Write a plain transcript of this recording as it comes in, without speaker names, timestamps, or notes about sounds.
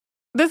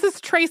This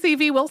is Tracy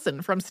V.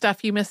 Wilson from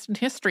Stuff You Missed in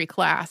History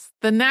class.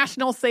 The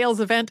national sales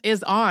event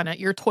is on at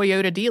your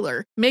Toyota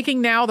dealer, making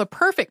now the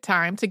perfect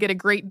time to get a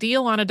great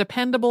deal on a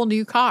dependable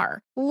new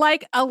car.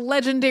 Like a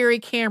legendary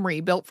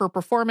Camry built for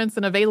performance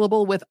and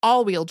available with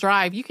all-wheel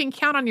drive, you can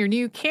count on your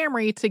new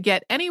Camry to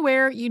get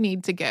anywhere you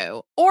need to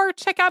go. Or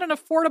check out an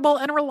affordable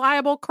and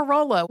reliable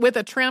Corolla with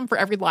a trim for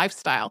every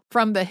lifestyle.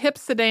 From the hip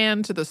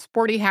sedan to the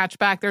sporty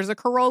hatchback, there's a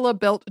Corolla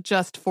built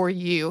just for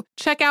you.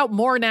 Check out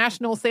more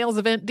national sales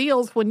event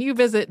deals when you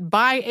visit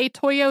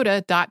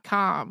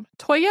buyatoyota.com.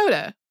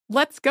 Toyota,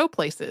 let's go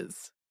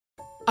places.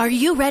 Are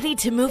you ready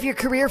to move your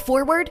career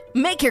forward?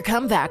 Make your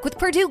comeback with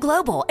Purdue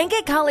Global and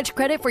get college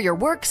credit for your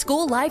work,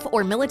 school, life,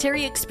 or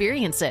military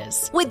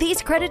experiences. With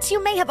these credits,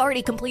 you may have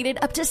already completed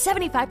up to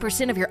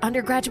 75% of your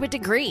undergraduate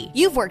degree.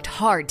 You've worked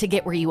hard to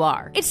get where you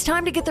are. It's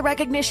time to get the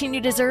recognition you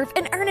deserve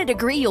and earn a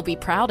degree you'll be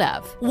proud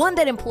of. One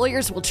that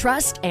employers will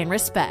trust and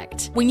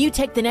respect. When you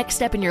take the next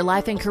step in your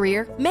life and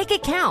career, make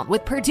it count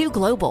with Purdue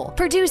Global,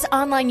 Purdue's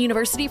online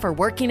university for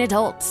working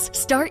adults.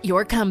 Start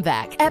your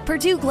comeback at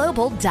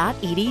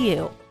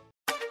purdueglobal.edu.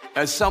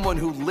 As someone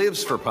who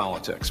lives for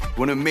politics,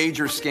 when a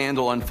major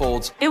scandal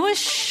unfolds, it was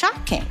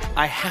shocking.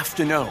 I have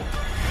to know,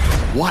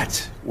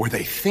 what were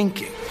they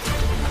thinking?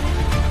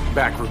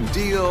 Backroom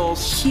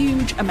deals,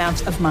 huge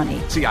amounts of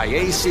money,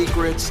 CIA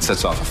secrets,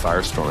 sets off a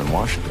firestorm in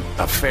Washington,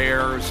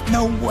 affairs.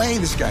 No way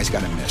this guy's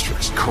got a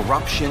mistress.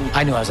 Corruption.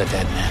 I knew I was a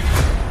dead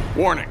man.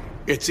 Warning,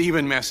 it's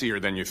even messier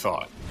than you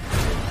thought.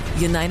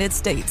 United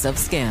States of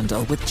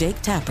Scandal with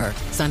Jake Tapper,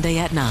 Sunday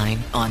at 9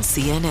 on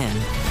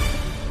CNN.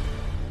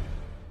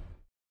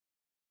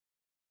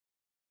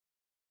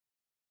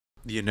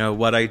 You know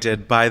what I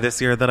did buy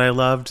this year that I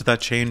loved that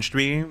changed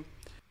me?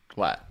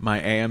 What? My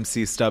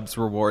AMC Stubs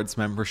Rewards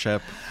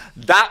membership.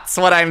 That's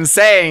what I'm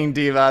saying,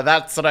 Diva.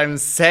 That's what I'm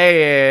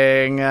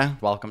saying.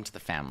 Welcome to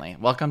the family.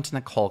 Welcome to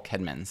Nicole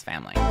Kidman's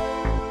family.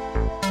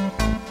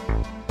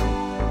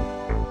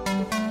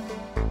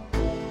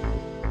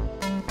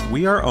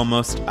 We are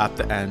almost at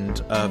the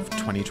end of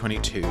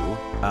 2022.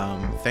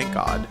 Thank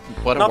God.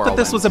 What a not whirlwind.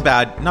 that this was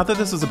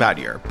a bad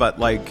year, but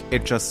like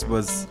it just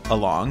was a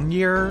long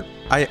year.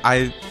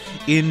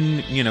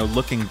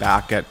 Looking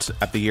back at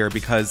the year,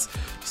 because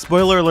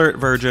spoiler alert,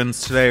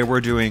 virgins, today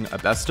we're doing a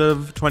best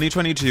of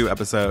 2022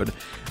 episode,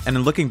 and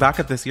in looking back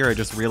at this year, I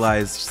just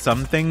realized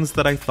some things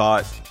that I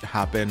thought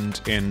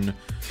happened in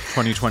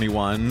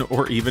 2021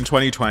 or even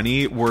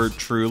 2020 were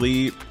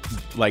truly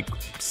like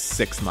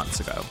 6 months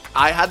ago.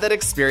 I had that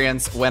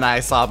experience when I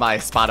saw my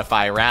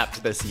Spotify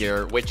Wrapped this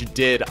year, which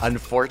did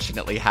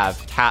unfortunately have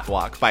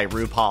Catwalk by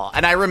RuPaul.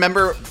 And I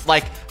remember,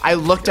 like, I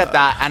looked at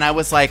that and I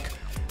was like,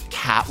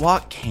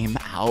 Catwalk came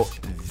out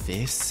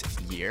this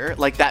year?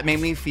 Like, that made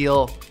me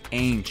feel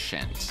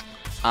ancient.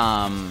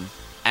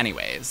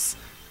 Anyways,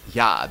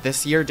 yeah,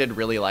 this year did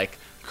really, like,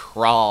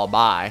 crawl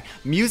by.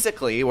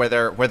 Musically, were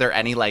there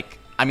any, like,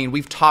 I mean,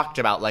 we've talked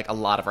about, like, a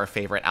lot of our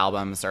favorite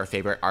albums, our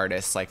favorite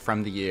artists, like,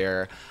 from the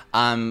year.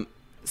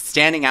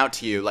 Standing out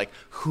to you, like,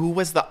 who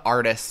was the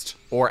artist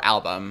or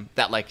album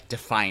that, like,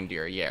 defined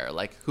your year?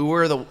 Like, who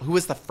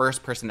was the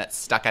first person that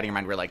stuck out in your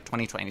mind where, like,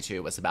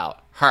 2022 was about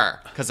her?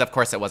 Because, of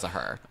course, it was a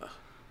her.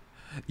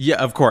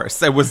 Yeah, of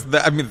course. It was.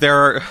 There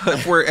are.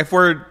 If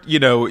we're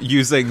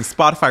using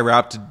Spotify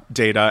Wrapped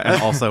data and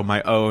also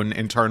my own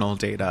internal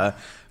data,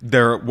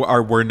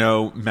 were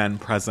no men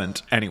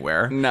present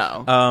anywhere.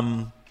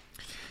 No.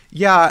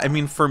 Yeah, I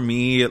mean, for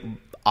me,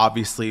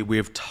 obviously,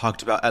 we've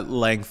talked about at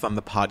length on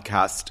the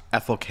podcast,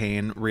 Ethel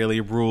Cain really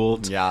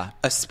ruled. Yeah.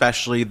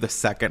 Especially the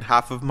second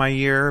half of my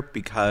year,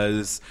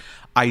 because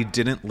I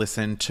didn't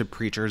listen to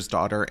Preacher's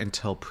Daughter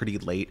until pretty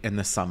late in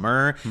the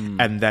summer,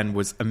 and then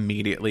was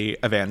immediately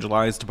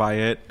evangelized by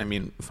it. I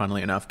mean,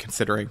 funnily enough,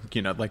 considering,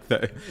 like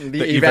the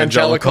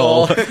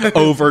evangelical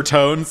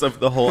overtones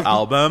of the whole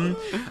album.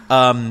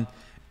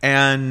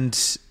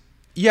 And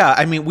yeah,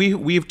 I mean,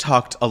 we've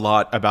talked a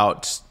lot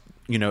about,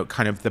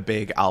 kind of the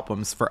big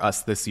albums for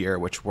us this year,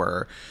 which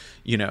were,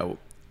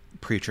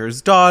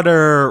 Preacher's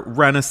Daughter,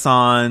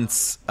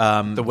 Renaissance, the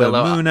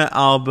Muna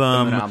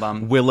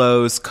album,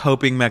 Willow's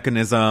Coping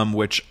Mechanism,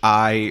 which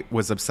I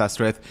was obsessed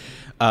with.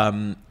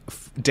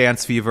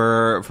 Dance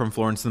Fever from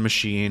Florence and the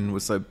Machine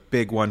was a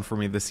big one for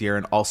me this year,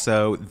 and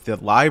also the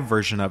live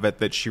version of it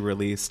that she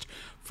released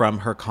from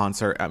her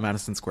concert at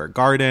Madison Square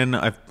Garden,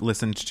 I've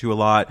listened to a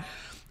lot.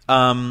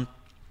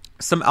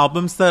 Some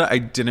albums that I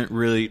didn't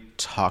really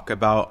talk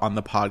about on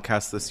the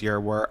podcast this year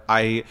were,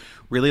 I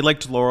really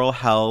liked Laurel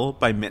Hell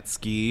by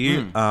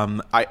Mitski.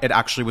 It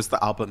actually was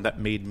the album that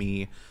made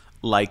me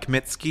like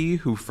Mitski,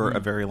 who for a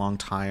very long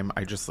time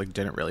I just like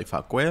didn't really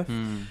fuck with.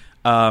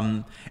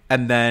 And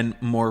then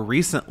more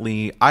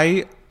recently,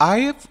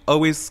 I've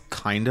always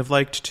kind of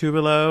liked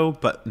Tubelo,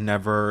 but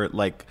never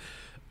like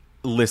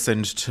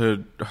listened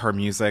to her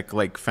music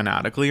like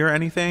fanatically or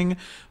anything.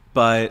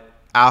 But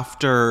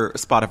after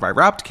Spotify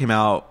Wrapped came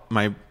out,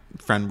 my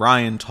friend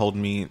Ryan told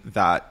me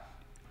that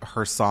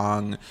her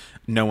song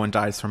No One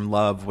Dies From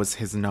Love was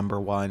his number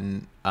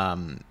one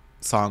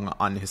song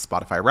on his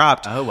Spotify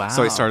Wrapped. Oh, wow.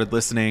 So I started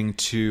listening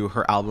to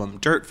her album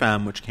Dirt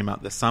Femme, which came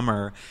out this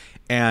summer,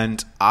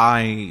 and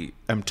I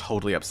am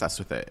totally obsessed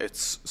with it.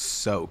 It's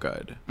so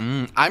good.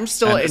 I'm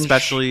still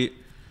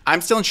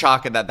I'm still in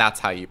shock that that's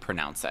how you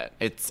pronounce it.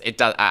 It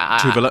does.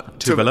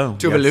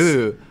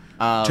 Tuvalu.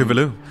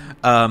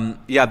 Tuvalu.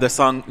 Yeah, the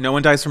song "No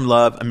One Dies from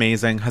Love"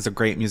 amazing. Has a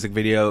great music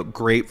video.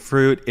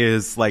 Grapefruit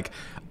is like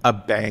a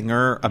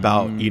banger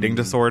about eating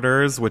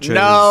disorders, which is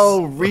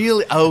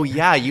really. Oh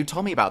yeah, you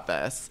told me about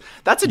this.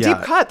 That's a deep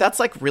cut. That's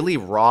like really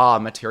raw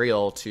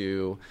material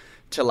to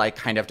like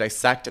kind of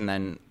dissect and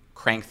then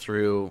crank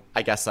through,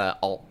 I guess, a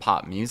alt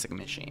pop music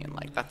machine.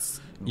 Like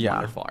that's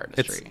wonderful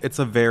artistry. It's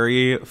a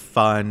very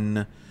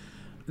fun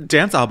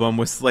dance album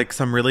with like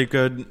some really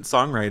good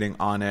songwriting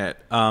on it.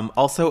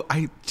 Also,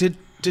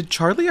 did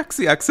Charlie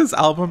XCX's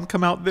album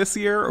come out this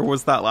year or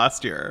was that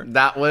last year?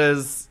 That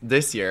was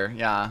this year.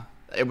 Yeah.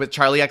 It was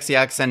Charlie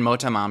XCX and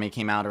Motomami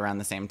came out around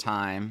the same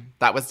time.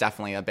 That was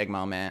definitely a big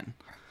moment.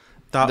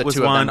 That was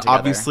one.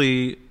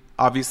 Obviously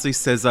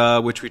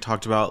SZA, which we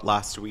talked about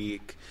last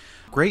week.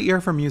 Great year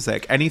for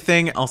music.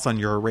 Anything else on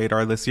your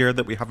radar this year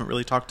that we haven't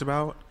really talked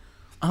about?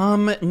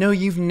 No,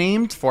 you've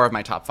named 4 of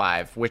my top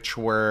 5, which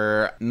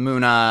were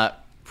Muna,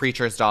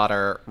 Preacher's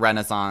Daughter,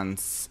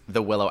 Renaissance,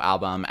 the Willow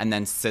album, and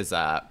then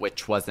SZA,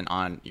 which wasn't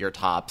on your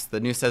tops. The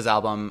new SZA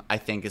album, I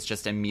think, is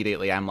just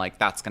immediately, I'm like,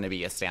 that's going to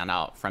be a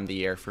standout from the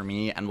year for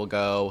me, and we'll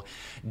go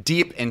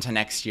deep into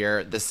next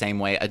year the same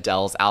way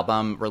Adele's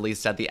album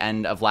released at the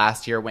end of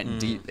last year went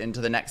deep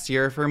into the next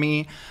year for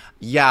me.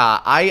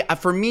 Yeah,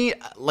 for me,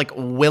 like,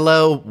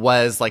 Willow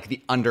was, like,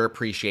 the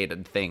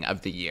underappreciated thing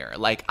of the year.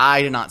 Like,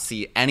 I did not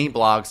see any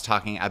blogs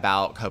talking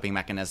about Coping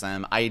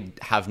Mechanism. I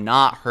have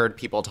not heard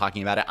people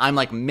talking about it. I'm,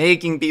 like,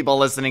 making people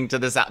listen to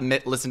this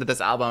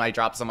album. I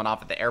dropped someone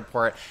off at the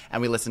airport,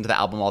 and we listened to the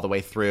album all the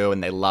way through,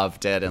 and they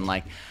loved it. And,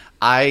 like,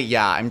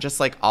 I'm just,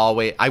 like,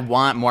 always... I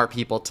want more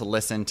people to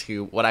listen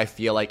to what I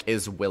feel like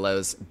is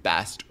Willow's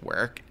best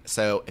work.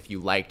 So if you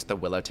liked the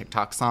Willow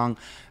TikTok song,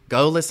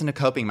 go listen to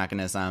Coping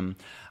Mechanism.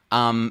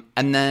 And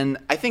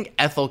then I think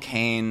Ethel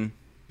Cain,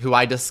 who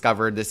I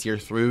discovered this year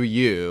through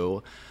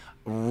you,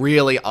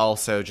 really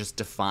also just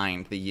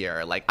defined the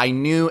year. Like, I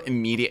knew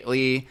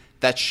immediately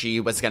that she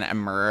was going to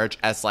emerge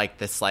as, like,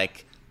 this,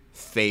 like,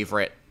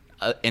 favorite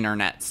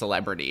internet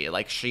celebrity.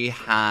 Like, she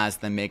has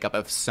the makeup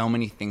of so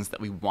many things that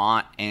we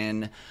want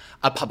in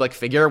a public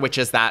figure, which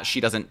is that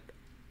she doesn't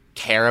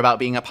care about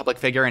being a public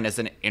figure and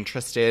isn't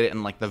interested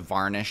in, like, the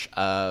varnish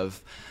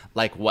of...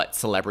 like what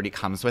celebrity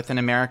comes with in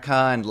America,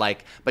 and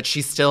like, but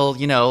she still,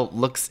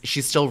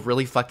 she's still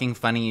really fucking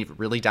funny,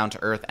 really down to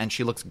earth, and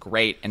she looks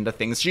great in the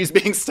things she's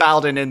being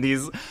styled in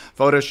these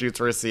photo shoots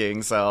we're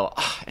seeing. So,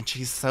 and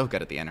she's so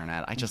good at the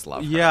internet. I just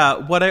love her. Yeah,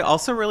 what I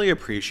also really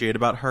appreciate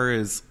about her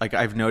is, like,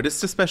 I've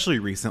noticed, especially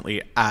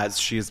recently, as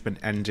she has been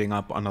ending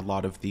up on a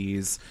lot of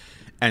these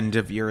end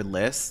of year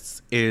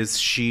lists, is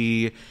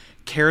she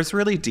cares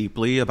really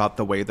deeply about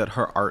the way that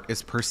her art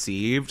is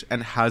perceived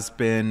and has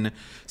been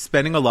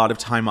spending a lot of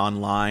time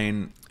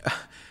online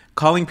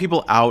calling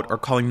people out or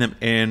calling them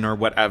in or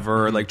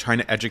whatever, like trying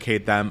to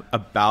educate them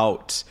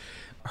about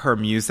her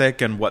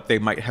music and what they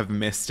might have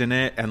missed in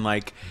it, and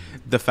like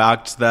the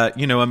fact that,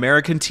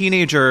 American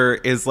Teenager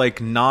is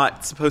like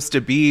not supposed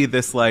to be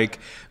this like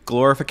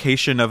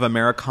glorification of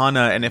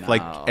Americana,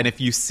 and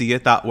if you see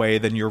it that way,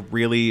 then you're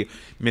really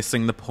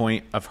missing the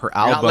point of her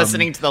album. You're not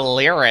listening to the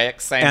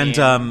lyrics.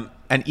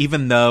 And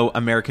even though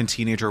American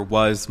Teenager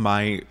was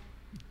my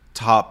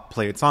top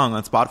played song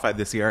on Spotify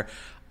this year,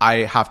 I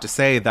have to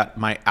say that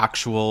my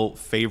actual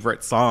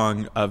favorite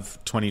song of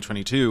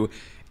 2022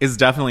 is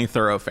definitely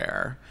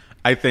Thoroughfare.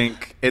 I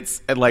think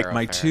it's like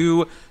my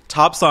 2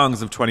 top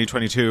songs of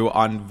 2022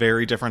 on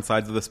very different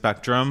sides of the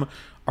spectrum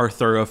are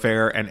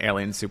Thoroughfare and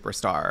Alien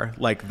Superstar.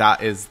 Like,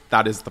 that is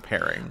the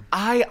pairing.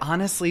 I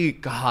honestly,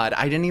 God,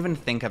 I didn't even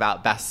think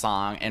about best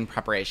song in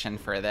preparation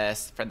for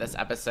this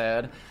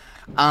episode.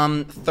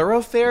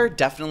 Thoroughfare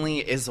definitely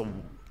is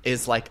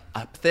like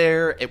up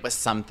there. It was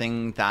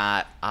something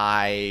that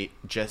I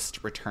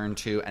just returned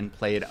to and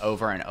played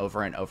over and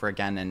over and over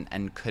again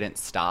and couldn't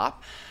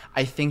stop.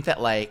 I think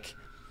that, like,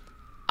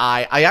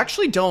 I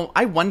actually don't...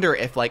 I wonder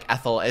if, like,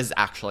 Ethel is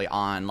actually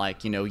on,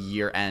 like,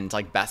 year-end,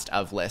 like, best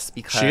of lists,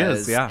 because... She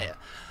is, yeah.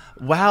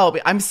 Wow,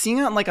 I'm seeing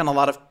it, like, on a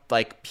lot of,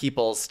 like,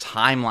 people's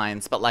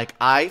timelines, but, like,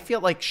 I feel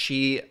like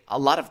a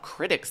lot of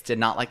critics did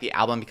not like the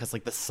album because,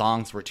 like, the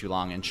songs were too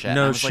long and shit.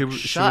 No,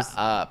 Shut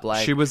up.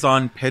 Like, she was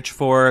on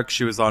Pitchfork,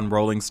 she was on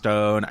Rolling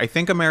Stone. I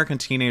think American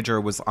Teenager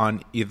was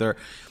on either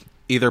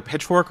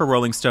Pitchfork or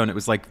Rolling Stone. It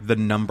was, like, the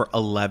number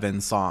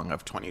 11 song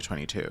of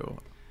 2022.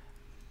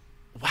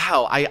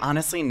 Wow, I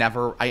honestly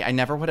never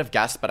would have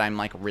guessed, but I'm,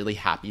 like, really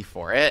happy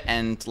for it.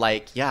 And,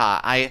 like,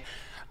 yeah,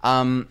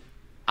 the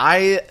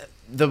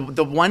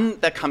one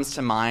that comes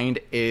to mind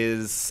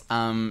is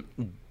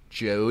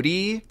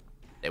Jody.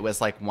 It was,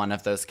 like, one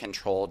of those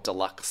Control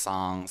Deluxe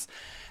songs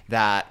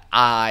that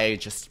I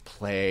just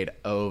played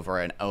over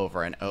and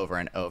over and over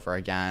and over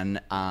again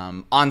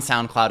on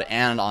SoundCloud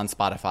and on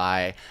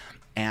Spotify.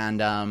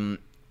 And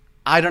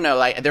I don't know,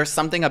 like there's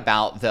something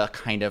about the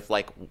kind of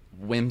like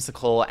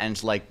whimsical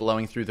and like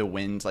blowing through the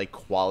wind like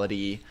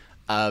quality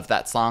of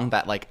that song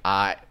that like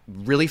I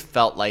really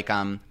felt like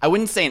I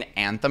wouldn't say an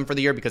anthem for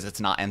the year because it's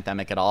not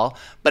anthemic at all,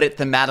 but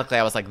thematically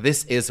I was like,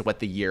 this is what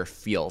the year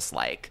feels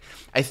like.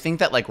 I think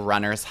that like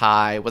Runner's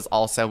High was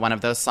also one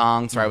of those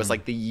songs where I was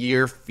like, the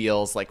year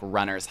feels like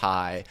Runner's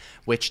High,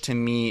 which to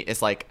me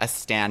is like a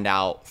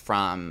standout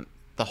from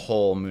the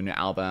whole Moon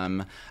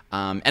album.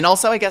 And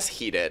also I guess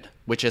Heated,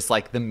 which is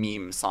like the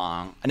meme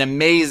song, an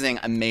amazing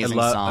song.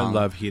 I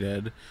love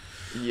Heated.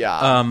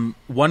 Yeah.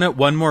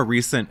 One more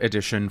recent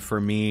addition for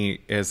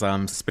me is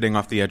Spitting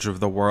Off the Edge of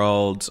the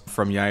World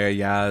from Yeah Yeah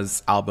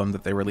Yeah's album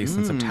that they released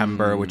in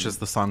September, which is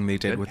the song they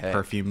did with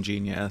Perfume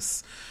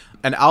Genius.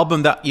 An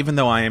album that, even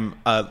though I am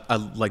a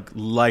like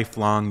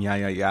lifelong Yeah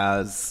Yeah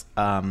Yeah's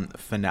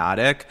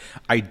fanatic,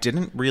 I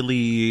didn't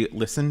really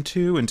listen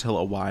to until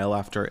a while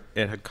after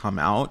it had come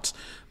out,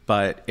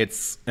 but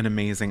it's an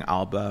amazing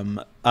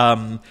album.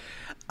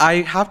 I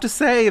have to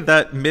say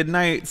that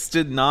Midnights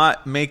did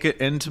not make it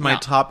into my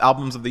top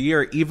albums of the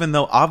year, even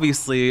though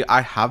obviously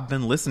I have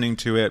been listening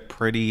to it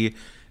pretty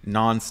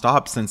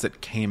nonstop since it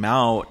came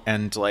out,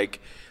 and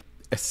like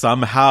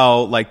somehow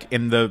like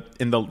in the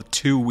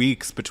 2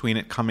 weeks between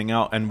it coming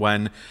out and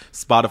when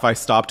Spotify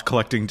stopped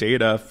collecting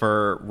data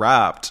for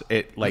Wrapped,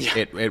 it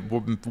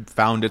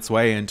found its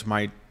way into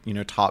my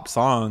top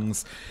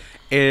songs.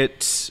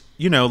 It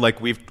like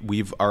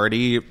we've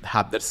already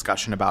had the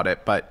discussion about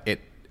it, but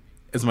it,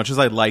 as much as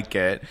I like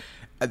it,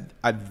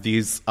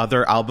 these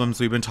other albums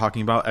we've been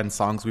talking about and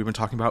songs we've been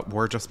talking about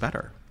were just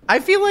better. I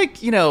feel like,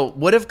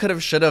 would've,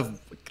 could've,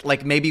 should've,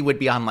 like maybe would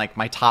be on like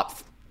my top,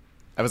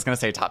 I was going to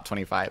say top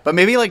 25, but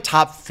maybe like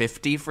top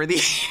 50 for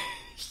the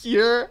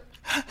year.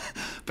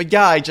 But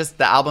yeah,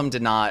 the album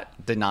did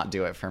not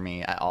do it for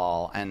me at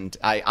all. And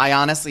I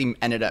honestly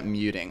ended up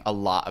muting a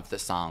lot of the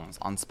songs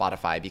on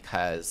Spotify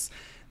because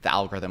the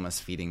algorithm was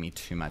feeding me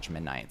too much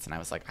Midnights, and I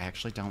was like, I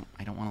don't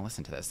want to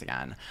listen to this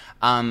again.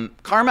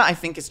 Karma, I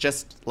think, is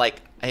just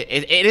like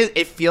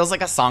it feels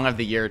like a song of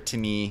the year to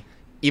me,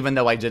 even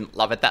though I didn't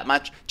love it that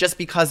much, just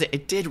because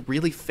it did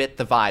really fit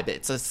the vibe.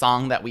 It's a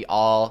song that we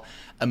all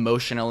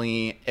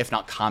emotionally, if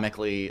not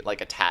comically, like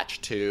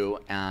attached to,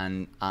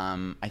 and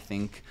I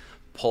think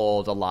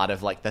pulled a lot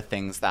of like the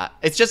things that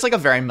it's just like a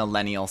very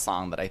millennial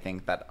song that I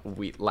think that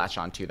we latch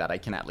onto, that I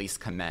can at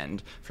least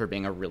commend for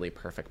being a really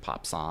perfect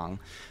pop song.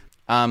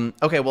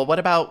 Okay, well, what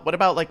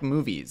about like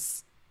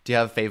movies? Do you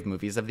have fave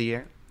movies of the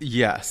year?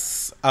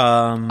 Yes.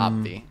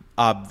 Obvi.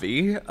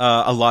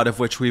 A lot of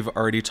which we've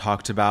already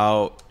talked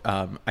about.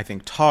 I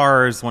think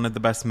Tar is one of the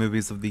best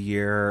movies of the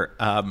year.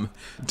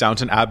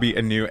 Downton Abbey: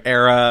 A New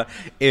Era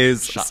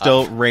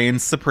still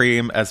reigns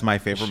supreme as my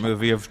favorite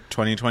movie of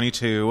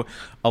 2022,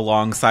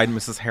 alongside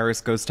Mrs. Harris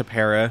Goes to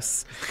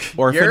Paris.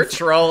 You're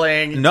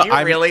trolling. No,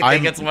 I really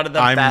think it's one of the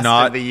best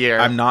of the year.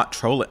 I'm not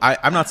trolling.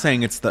 I'm not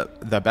saying it's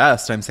the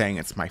best. I'm saying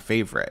it's my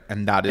favorite,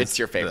 and that is it's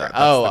your favorite. That's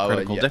the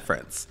critical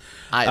difference.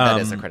 That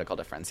is a critical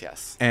difference,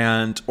 yes.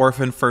 And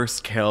Orphan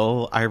First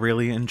Kill, I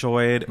really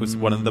enjoyed. It was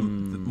one of the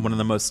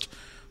most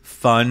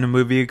fun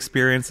movie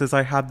experiences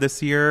I had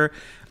this year.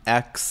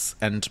 X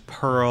and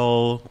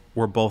Pearl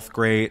were both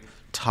great.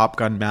 Top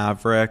Gun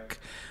Maverick.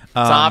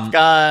 Top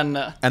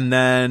Gun. And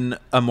then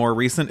a more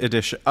recent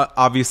edition,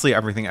 obviously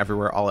Everything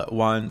Everywhere All at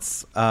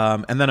Once.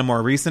 And then a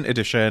more recent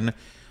edition,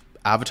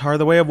 Avatar: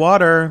 The Way of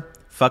Water.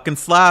 Fucking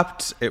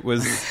slapped. It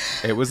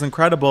was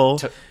incredible.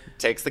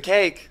 Takes the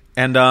cake.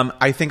 And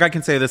I think I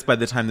can say this by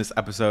the time this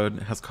episode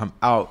has come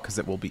out, because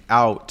it will be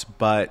out,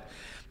 but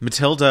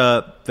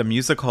Matilda, the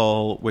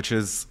musical, which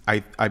is,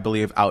 I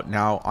believe, out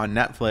now on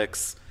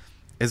Netflix,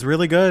 is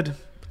really good.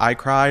 I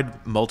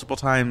cried multiple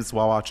times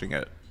while watching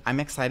it. I'm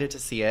excited to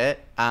see it.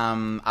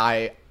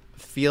 I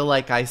feel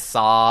like I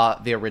saw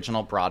the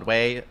original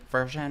Broadway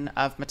version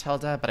of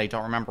Matilda, but I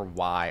don't remember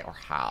why or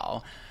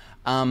how.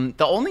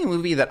 The only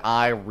movie that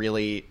I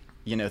really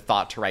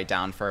thought to write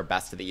down for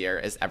best of the year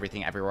is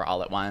Everything Everywhere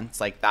All at Once.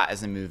 Like, that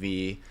is a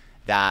movie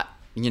that,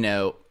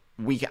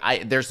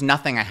 there's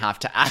nothing I have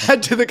to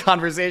add to the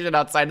conversation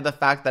outside of the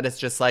fact that it's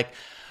just like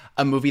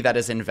a movie that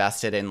is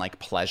invested in like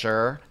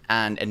pleasure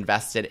and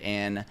invested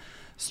in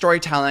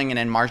storytelling and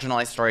in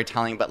marginalized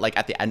storytelling. But like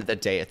at the end of the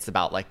day, it's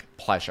about like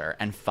pleasure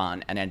and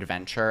fun and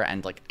adventure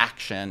and like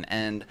action.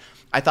 And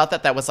I thought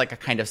that was like a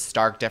kind of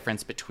stark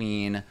difference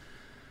between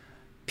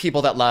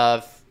people that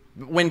love,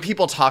 when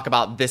people talk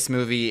about this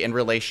movie in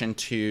relation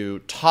to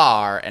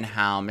Tar and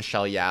how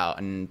Michelle Yeoh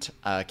and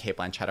Cate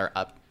Blanchett are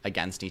up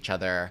against each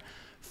other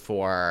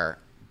for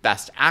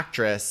Best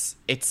Actress,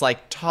 it's like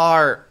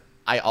Tar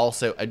I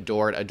also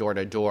adored,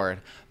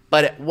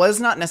 but it was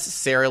not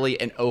necessarily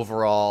an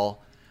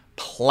overall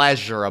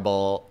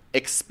pleasurable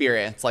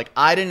experience. Like,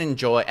 I didn't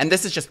enjoy, and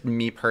this is just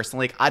me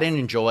personally, like, I didn't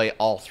enjoy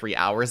all 3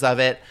 hours of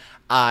it.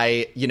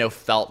 I,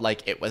 felt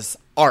like it was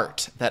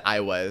art that I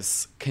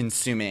was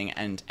consuming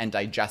and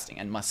digesting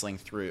and muscling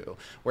through,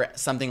 where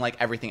something like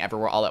Everything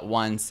Everywhere All at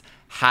Once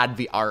had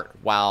the art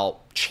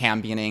while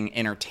championing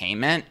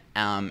entertainment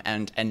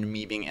and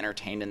me being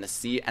entertained in the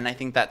seat. And I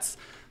think that's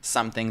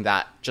something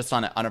that just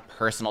on a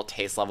personal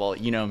taste level,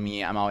 you know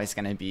me, I'm always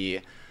going to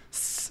be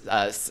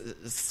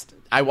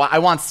I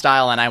want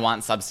style and I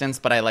want substance,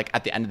 but I like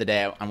at the end of the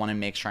day, I want to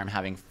make sure I'm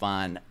having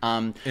fun.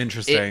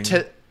 Interesting.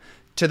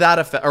 To that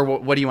effect, or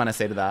what do you want to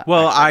say to that?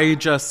 Well, I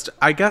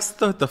guess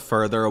the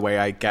further away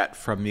I get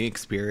from the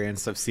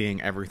experience of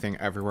seeing Everything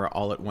Everywhere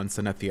All at Once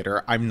in a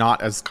theater, I'm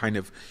not as kind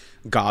of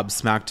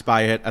gobsmacked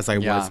by it as I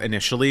was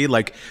initially.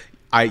 Like,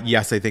 I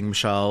think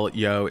Michelle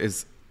Yeoh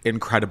is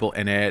incredible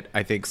in it.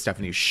 I think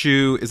Stephanie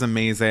Hsu is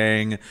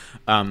amazing.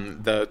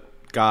 The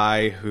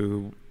guy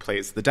who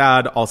plays the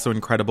dad, also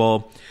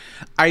incredible.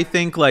 I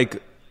think,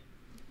 like,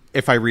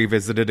 if I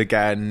revisit it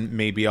again,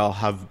 maybe I'll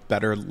have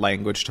better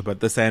language to put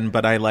this in,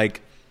 but I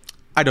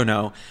don't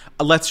know.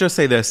 Let's just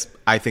say this.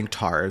 I think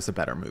Tar is a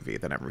better movie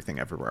than Everything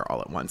Everywhere All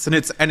at Once. And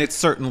it's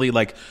certainly,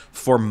 like,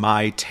 for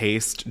my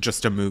taste,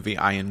 just a movie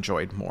I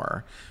enjoyed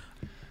more.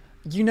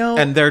 You know,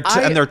 and they're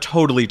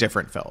totally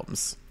different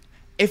films.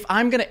 If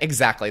I'm going to,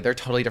 exactly, they're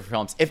totally different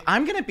films. If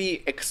I'm going to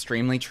be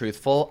extremely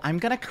truthful, I'm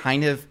going to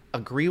kind of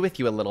agree with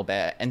you a little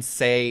bit and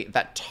say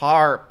that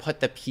Tar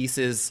put the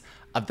pieces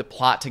of the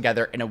plot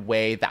together in a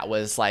way that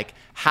was like,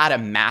 had a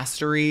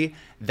mastery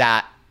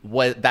that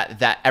was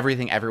that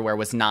Everything Everywhere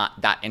was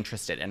not that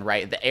interested in,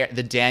 right?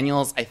 The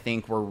Daniels, I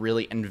think, were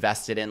really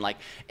invested in like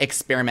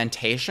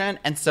experimentation,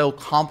 and so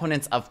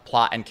components of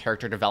plot and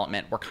character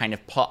development were kind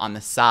of put on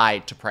the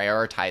side to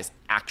prioritize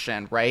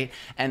action, right?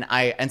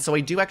 And so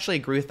I do actually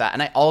agree with that.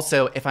 And I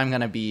also, if I'm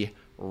going to be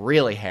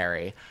really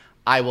hairy,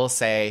 I will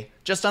say,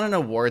 just on an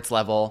awards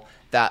level,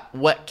 that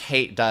what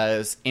Kate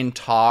does in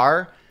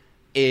Tar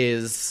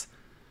is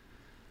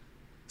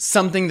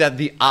something that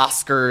the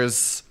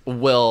Oscars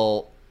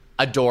will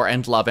adore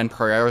and love and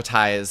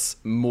prioritize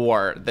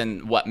more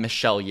than what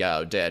Michelle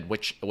Yeoh did,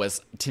 which was,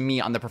 to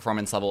me, on the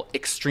performance level,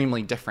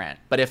 extremely different.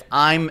 But if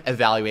I'm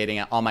evaluating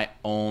it on my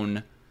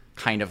own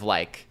kind of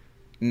like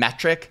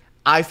metric,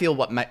 I feel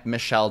what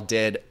Michelle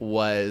did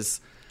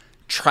was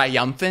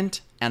triumphant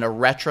and a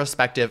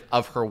retrospective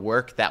of her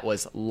work that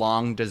was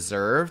long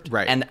deserved.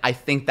 Right. And I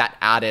think that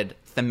added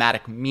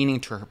thematic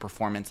meaning to her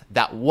performance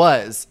that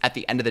was, at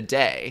the end of the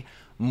day,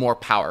 more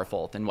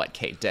powerful than what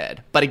Kate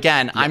did. But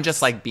again, yes. I'm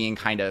just like being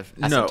kind of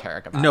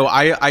esoteric about it. No,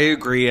 I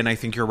agree, and I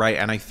think you're right.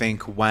 And I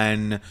think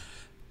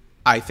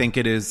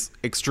it is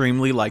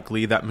extremely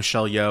likely that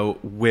Michelle Yeoh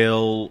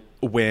will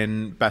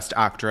win Best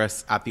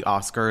Actress at the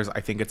Oscars. I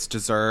think it's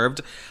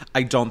deserved.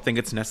 I don't think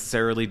it's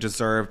necessarily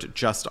deserved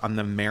just on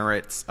the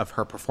merits of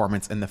her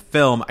performance in the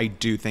film. I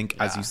do think,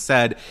 as you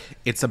said,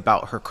 it's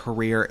about her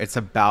career. It's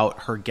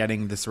about her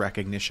getting this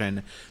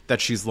recognition that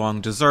she's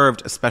long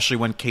deserved, especially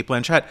when Cate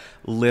Blanchett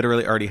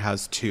literally already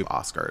has 2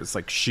 Oscars.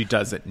 Like, she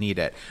doesn't need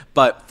it.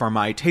 But for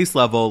my taste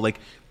level, like,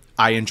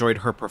 I enjoyed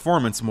her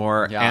performance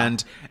more. Yeah.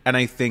 And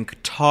I think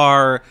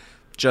Tar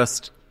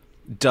just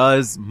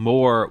does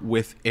more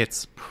with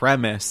its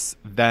premise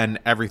than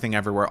Everything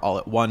Everywhere All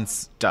at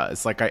Once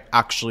does. Like, I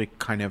actually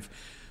kind of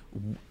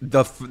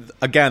the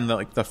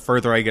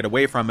further I get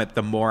away from it,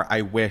 the more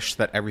I wish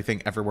that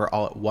Everything Everywhere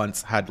All at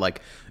Once had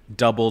like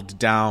doubled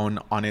down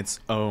on its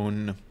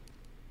own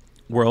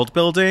world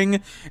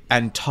building.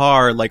 And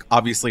Tar, like,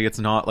 obviously it's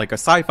not like a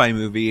sci-fi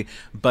movie,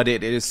 but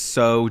it is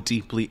so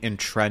deeply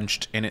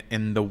entrenched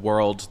in the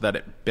world that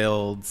it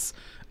builds.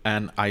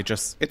 And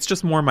it's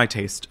just more my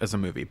taste as a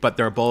movie. But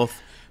they're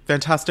both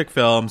fantastic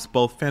films,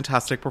 both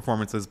fantastic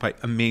performances by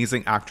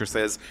amazing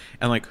actresses.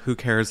 And, like, who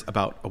cares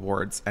about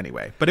awards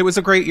anyway? But it was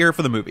a great year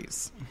for the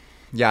movies.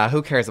 Yeah,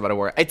 who cares about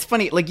awards? It's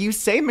funny, like, you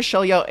say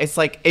Michelle Yeoh, it's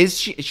like,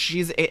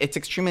 it's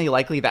extremely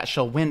likely that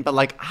she'll win. But,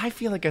 like, I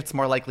feel like it's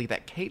more likely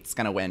that Kate's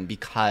gonna win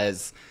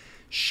because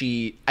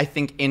I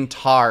think in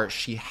Tar,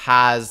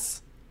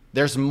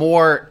 there's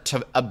more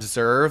to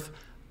observe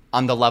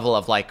on the level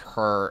of like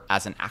her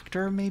as an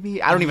actor, maybe.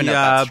 I don't even know if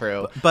that's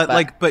true.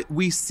 But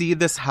we see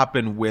this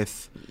happen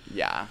with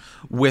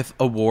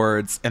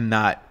awards, and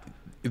that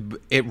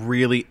it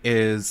really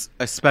is,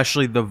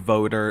 especially the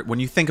voter. When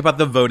you think about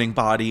the voting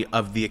body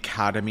of the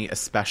Academy,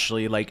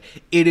 especially, like,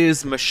 it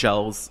is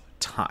Michelle's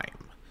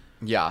time.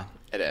 Yeah,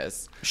 it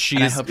is.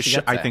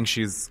 I think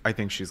she's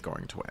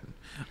going to win,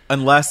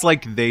 unless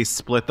like they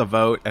split the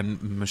vote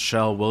and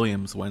Michelle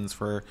Williams wins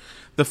for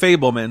The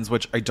Fabelmans,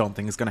 which I don't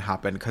think is going to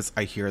happen because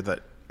I hear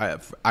that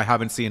I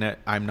haven't seen it.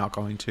 I'm not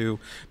going to,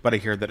 but I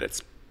hear that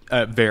it's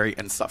a very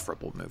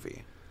insufferable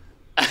movie.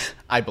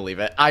 I believe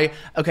it. I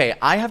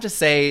have to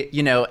say,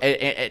 you know,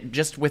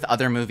 just with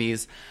other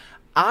movies,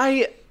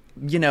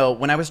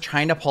 when I was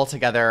trying to pull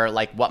together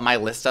like what my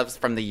list of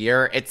from the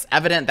year, it's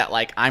evident that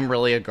like I'm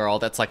really a girl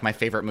that's like my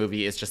favorite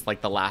movie is just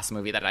like the last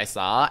movie that I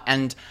saw,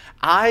 and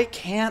I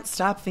can't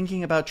stop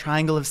thinking about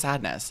Triangle of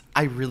Sadness.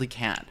 I really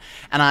can't,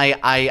 and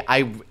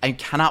I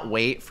cannot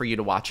wait for you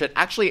to watch it.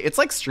 Actually, it's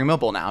like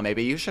streamable now.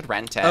 Maybe you should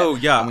rent it. Oh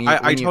yeah,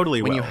 I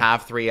totally will. When you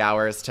have 3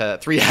 hours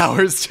to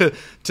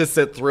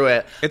sit through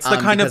it. It's the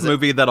kind of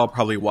movie that I'll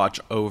probably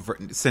watch over,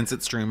 since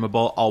it's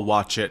streamable. I'll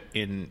watch it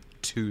in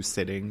 2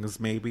 sittings,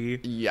 maybe.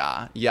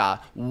 Yeah.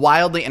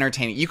 Wildly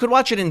entertaining. You could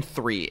watch it in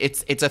 3.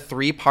 It's a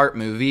 3-part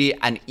movie,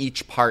 and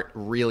each part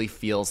really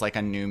feels like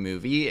a new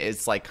movie.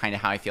 It's like kind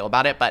of how I feel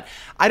about it. But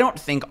I don't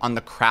think on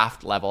the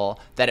craft level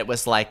that it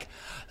was like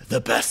the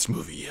best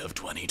movie of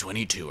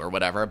 2022 or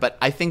whatever. But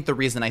I think the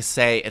reason I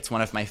say it's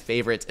one of my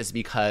favorites is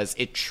because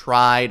it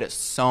tried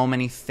so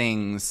many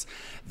things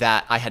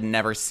that I had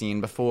never seen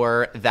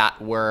before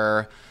that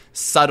were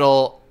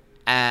subtle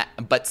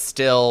but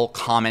still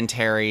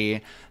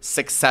commentary,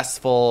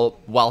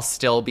 successful while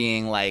still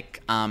being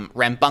like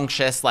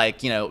rambunctious,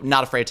 like, you know,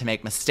 not afraid to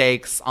make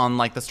mistakes on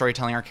like the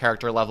storytelling or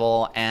character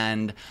level,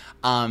 and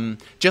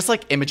just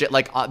like image it.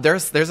 Like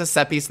there's a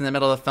set piece in the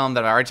middle of the film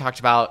that I already talked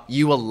about.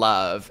 You will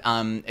love.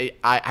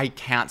 I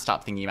can't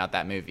stop thinking about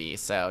that movie.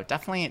 So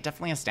definitely a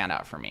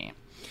standout for me,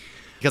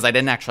 because I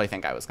didn't actually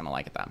think I was going to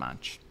like it that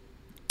much.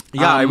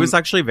 Yeah, I was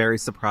actually very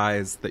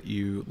surprised that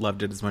you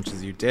loved it as much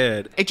as you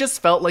did. It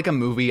just felt like a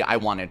movie I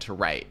wanted to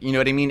write. You know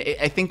what I mean?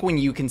 I think when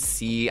you can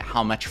see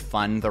how much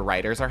fun the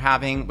writers are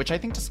having, which I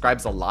think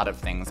describes a lot of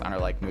things on our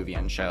like movie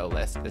and show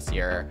list this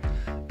year,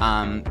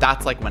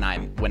 that's like when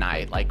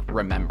I like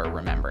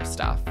remember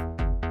stuff.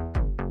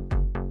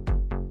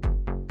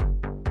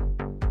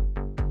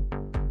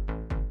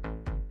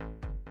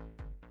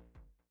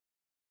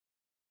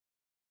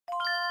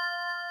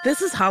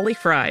 This is Holly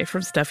Fry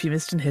from Stuff You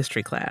Missed in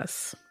History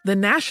class. The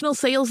national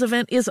sales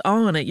event is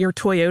on at your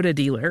Toyota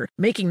dealer,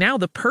 making now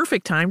the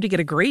perfect time to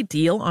get a great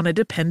deal on a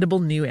dependable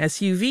new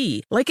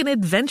SUV, like an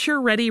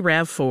adventure-ready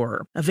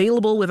RAV4.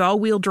 Available with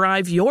all-wheel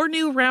drive, your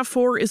new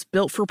RAV4 is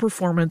built for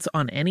performance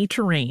on any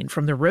terrain,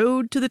 from the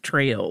road to the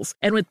trails.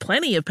 And with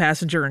plenty of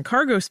passenger and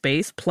cargo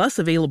space, plus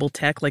available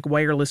tech like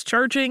wireless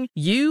charging,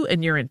 you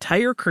and your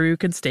entire crew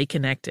can stay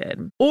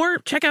connected. Or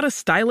check out a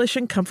stylish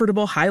and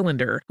comfortable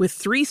Highlander with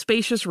 3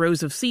 spacious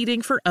rows of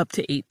seating for up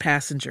to 8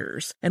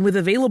 passengers. And with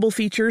available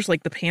features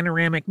like the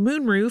panoramic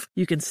moonroof,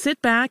 you can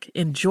sit back,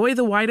 enjoy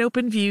the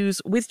wide-open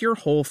views with your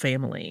whole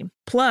family.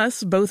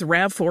 Plus, both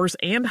RAV4s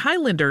and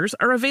Highlanders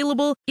are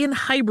available in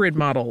hybrid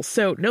models,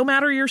 so no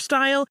matter your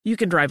style, you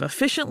can drive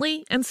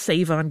efficiently and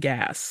save on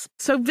gas.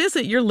 So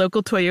visit your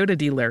local Toyota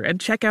dealer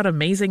and check out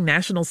amazing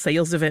national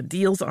sales event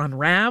deals on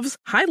RAVs,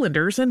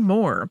 Highlanders, and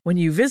more when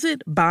you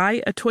visit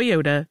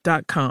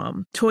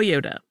buyatoyota.com.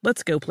 Toyota,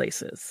 let's go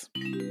places.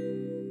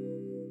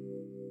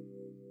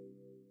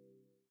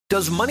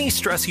 Does money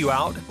stress you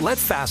out? Let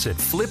Facet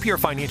flip your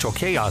financial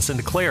chaos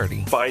into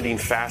clarity. Finding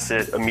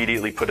Facet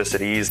immediately put us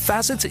at ease.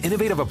 Facet's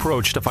innovative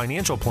approach to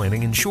financial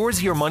planning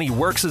ensures your money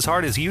works as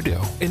hard as you do,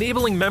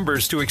 enabling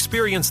members to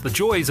experience the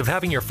joys of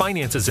having your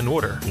finances in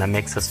order. And that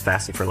makes us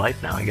Facet for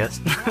life now, I guess.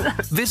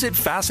 Visit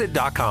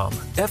Facet.com,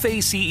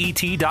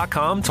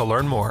 FACET.com to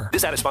learn more.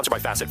 This ad is sponsored by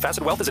Facet.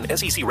 Facet Wealth is an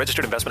SEC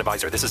registered investment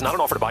advisor. This is not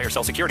an offer to buy or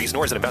sell securities,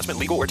 nor is it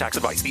investment, legal, or tax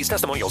advice. These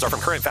testimonials are from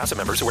current Facet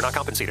members who are not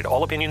compensated.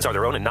 All opinions are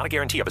their own and not a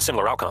guarantee of a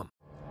similar outcome.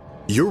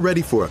 You're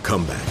ready for a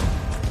comeback.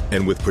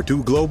 And with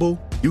Purdue Global,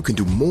 you can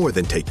do more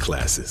than take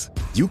classes.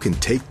 You can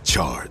take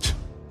charge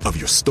of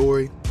your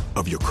story,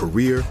 of your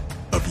career,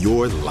 of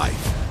your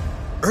life.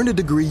 Earn a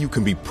degree you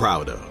can be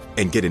proud of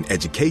and get an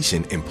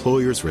education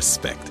employers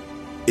respect.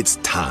 It's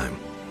time,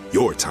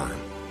 your time,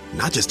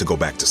 not just to go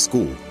back to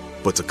school,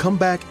 but to come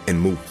back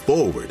and move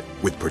forward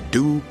with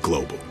Purdue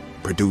Global,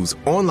 Purdue's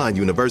online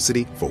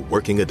university for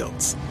working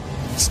adults.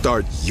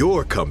 Start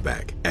your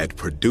comeback at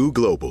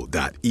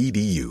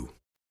purdueglobal.edu.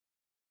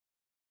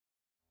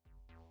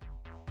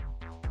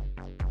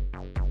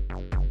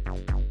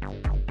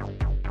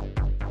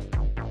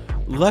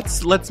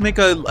 Let's make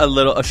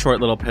a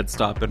short little pit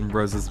stop in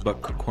Rose's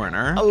book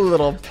corner. A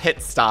little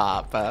pit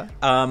stop.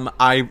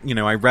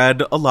 I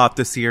read a lot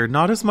this year,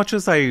 not as much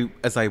as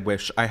I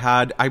wish I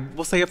had. I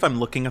will say, if I'm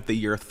looking at the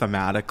year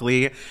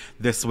thematically,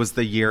 this was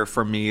the year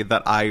for me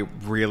that I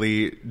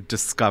really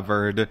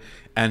discovered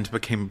and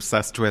became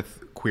obsessed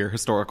with queer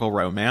historical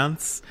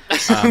romance.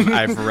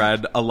 I've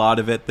read a lot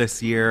of it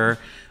this year.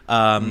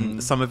 Some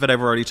of it I've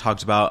already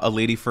talked about. A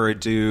Lady for a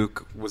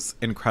Duke was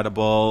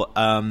incredible.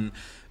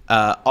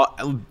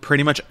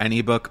 Pretty much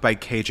any book by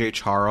KJ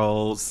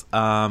Charles.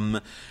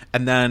 And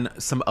then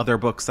some other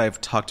books I've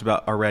talked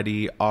about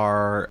already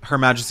are Her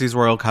Majesty's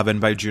Royal Coven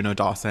by Juno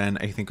Dawson.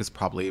 I think is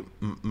probably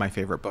my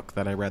favorite book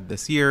that I read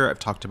this year. I've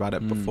talked about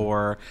it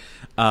before.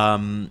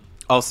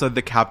 Also,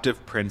 the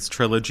Captive Prince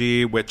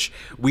trilogy, which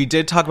we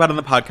did talk about on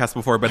the podcast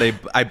before, but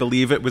I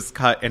believe it was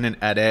cut in an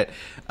edit.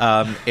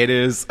 It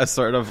is a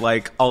sort of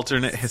like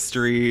alternate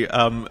history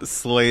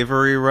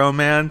slavery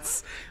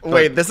romance.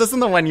 Wait, this isn't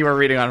the one you were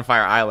reading on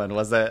Fire Island,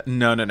 was it?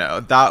 No.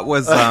 That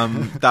was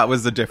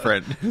a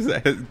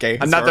different gay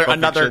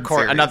another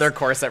corset, another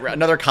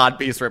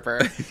codpiece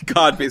ripper.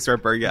 Codpiece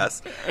ripper,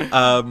 yes.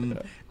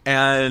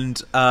 And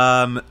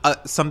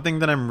something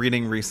that I'm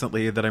reading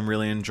recently that I'm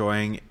really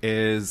enjoying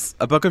is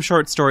a book of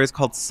short stories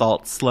called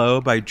Salt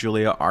Slow by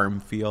Julia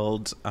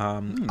Armfield.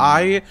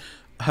 I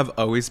have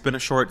always been a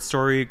short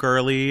story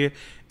girly,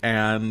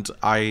 And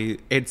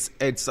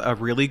it's a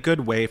really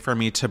good way for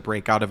me to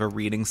break out of a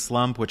reading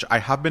slump, which I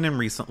have been in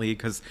recently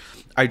because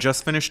I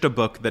just finished a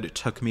book that it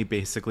took me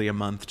basically a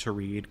month to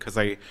read because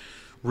I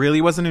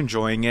really wasn't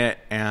enjoying it.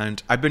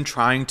 And I've been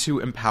trying to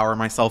empower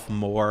myself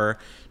more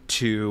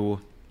to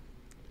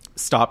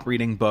stop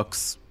reading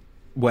books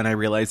when I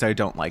realize I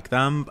don't like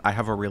them. I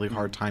have a really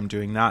hard time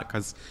doing that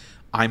because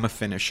I'm a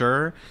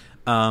finisher.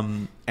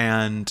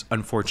 And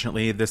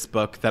unfortunately, this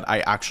book that I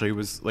actually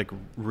was like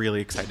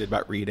really excited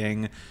about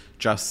reading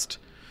just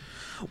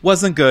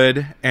wasn't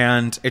good,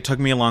 and it took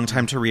me a long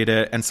time to read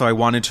it. And so I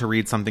wanted to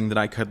read something that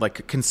I could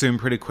like consume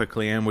pretty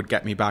quickly and would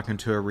get me back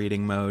into a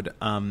reading mode.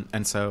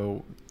 And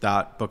so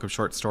that book of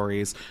short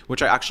stories,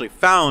 which I actually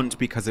found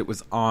because it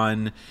was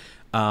on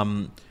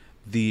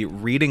the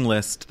reading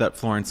list that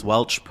Florence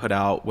Welch put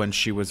out when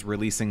she was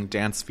releasing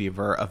Dance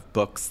Fever, of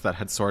books that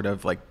had sort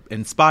of like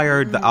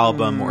inspired the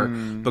album, or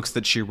books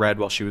that she read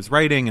while she was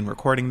writing and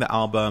recording the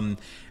album.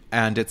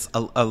 And it's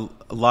a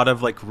lot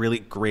of like really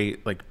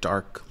great, like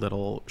dark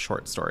little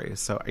short stories.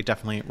 So I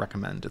definitely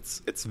recommend.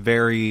 It's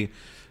very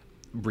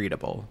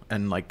readable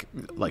and like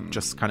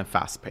just kind of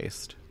fast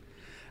paced.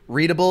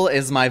 Readable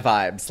is my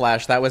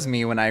vibe. / that was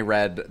me when I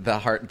read the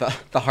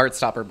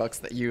Heartstopper books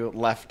that you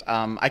left.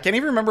 I can't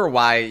even remember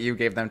why you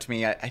gave them to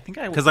me. I think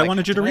I because I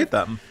wanted you to read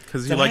them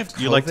because you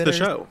liked the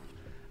show.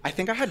 I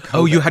think I had COVID.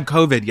 Oh, you had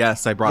COVID.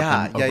 Yes, I brought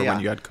them over when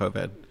you had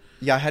COVID.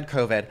 Yeah, I had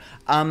COVID.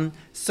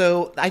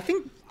 So I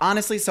think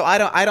honestly, so I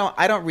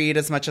don't read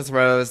as much as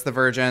Rose. The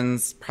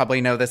virgins probably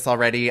know this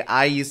already.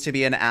 I used to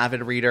be an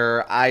avid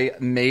reader. I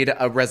made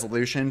a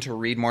resolution to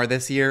read more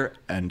this year,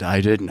 and I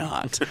did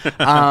not.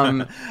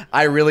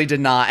 I really did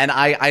not. And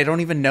I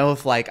don't even know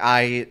if like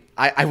I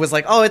was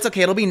like, oh, it's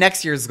okay, it'll be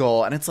next year's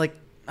goal. And it's like,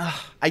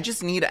 I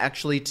just need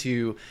actually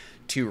to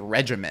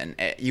regimen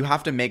it. You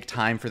have to make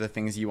time for the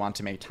things you want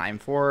to make time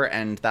for,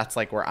 and that's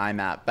like where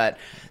I'm at. But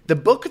the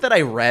book that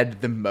I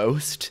read the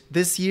most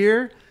this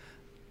year,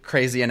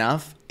 crazy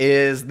enough,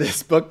 is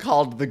this book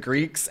called The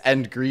Greeks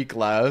and Greek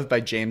Love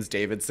by James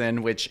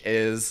Davidson, which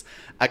is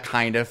a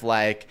kind of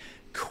like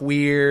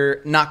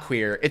not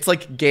queer, it's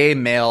like gay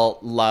male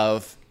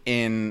love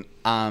in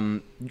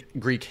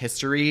Greek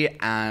history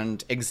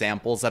and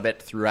examples of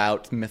it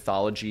throughout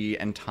mythology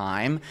and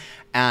time.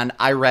 And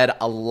I read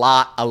a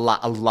lot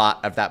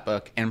of that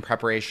book in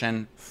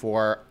preparation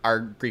for our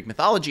Greek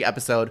mythology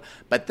episode.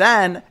 But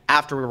then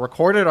after we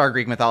recorded our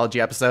Greek mythology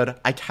episode,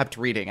 I kept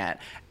reading it.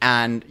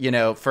 And, you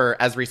know,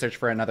 as research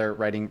for another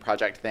writing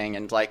project thing.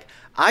 And like,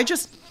 I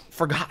just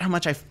forgot how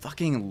much I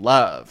fucking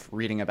love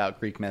reading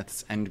about Greek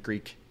myths and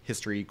Greek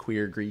history,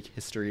 queer Greek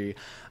history.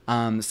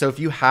 So if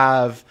you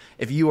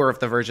or if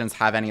the virgins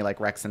have any like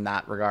recs in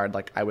that regard,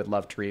 like I would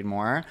love to read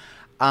more.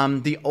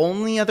 The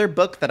only other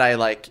book that I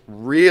like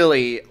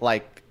really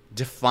like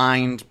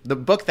defined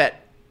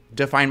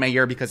my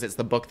year, because it's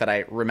the book that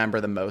I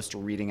remember the most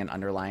reading and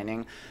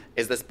underlining,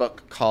 is this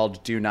book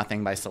called Do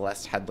Nothing by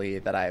Celeste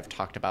Headlee that I've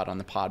talked about on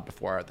the pod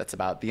before. That's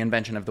about the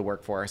invention of the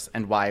workforce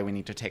and why we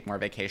need to take more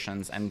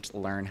vacations and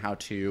learn how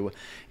to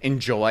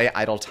enjoy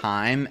idle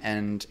time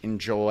and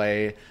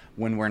enjoy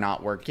when we're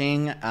not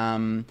working.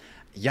 And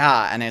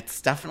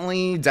it's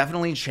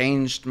definitely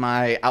changed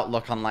my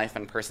outlook on life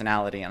and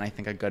personality, and I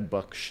think a good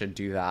book should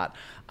do that.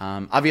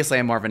 Obviously,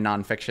 I'm more of a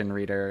nonfiction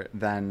reader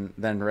than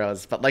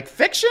Rose, but like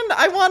fiction,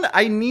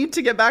 I need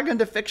to get back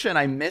into fiction.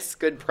 I miss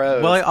good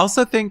prose. Well,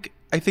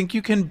 I think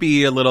you can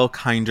be a little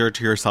kinder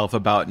to yourself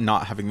about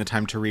not having the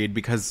time to read,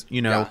 because,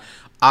 you know,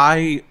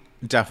 I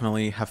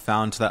definitely have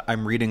found that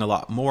I'm reading a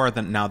lot more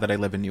than now that I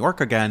live in New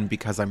York again,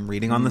 because I'm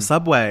reading on the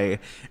subway.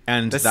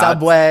 And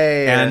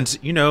and,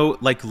 you know,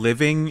 like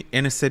living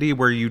in a city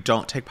where you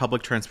don't take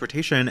public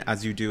transportation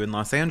as you do in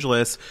Los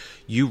Angeles,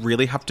 you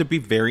really have to be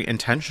very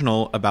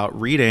intentional about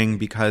reading,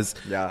 because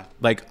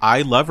like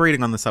I love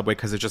reading on the subway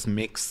because it just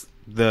makes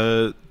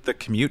the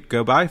commute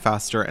go by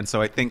faster. And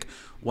so I think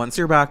once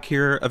you're back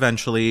here,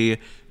 eventually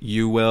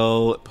you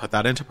will put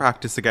that into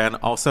practice again.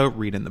 Also,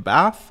 read in the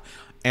bath.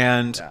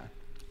 And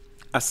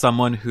as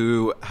someone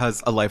who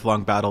has a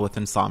lifelong battle with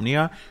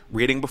insomnia,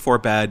 reading before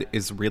bed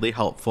is really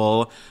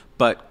helpful,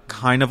 but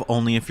kind of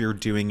only if you're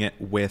doing it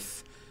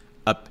with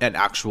an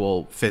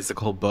actual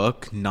physical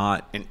book,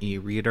 not an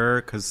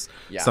e-reader, because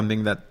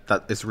something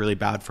that is really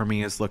bad for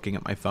me is looking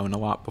at my phone a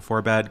lot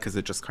before bed, because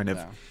it just kind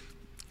of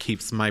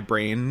keeps my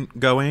brain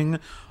going.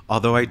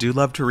 Although I do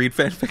love to read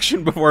fan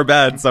fiction before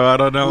bed, so I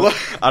don't know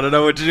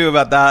what to do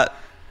about that.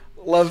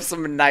 Love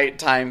some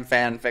nighttime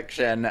fan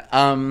fiction.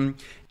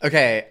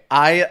 Okay,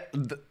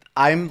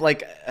 I'm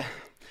like,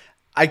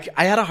 I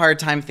had a hard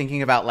time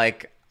thinking about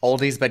like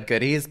oldies but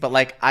goodies, but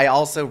like I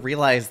also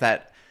realized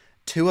that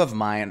two of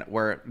mine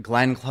were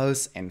Glenn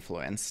Close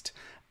influenced.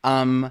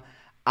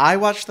 I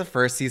watched the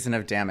first season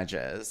of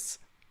Damages,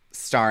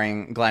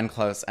 starring Glenn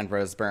Close and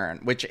Rose Byrne,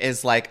 which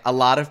is like a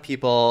lot of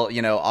people,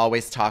 you know,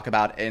 always talk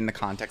about in the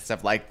context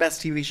of like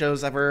best TV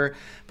shows ever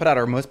put out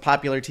or most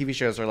popular TV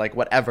shows or like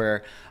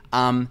whatever.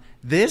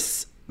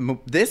 This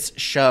this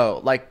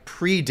show like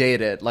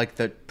predated like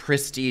the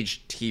prestige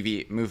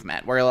TV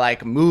movement where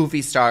like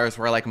movie stars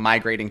were like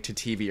migrating to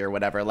TV or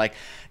whatever. Like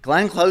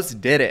Glenn Close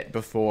did it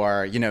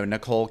before, you know,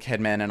 Nicole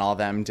Kidman and all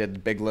them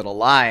did Big Little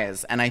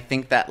Lies. And I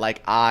think that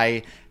like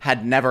I'd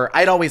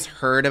always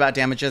heard about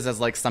Damages as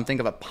like something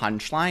of a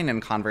punchline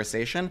in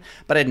conversation,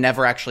 but I'd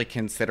never actually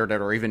considered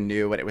it or even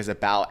knew what it was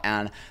about.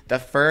 And the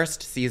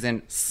first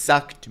season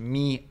sucked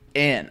me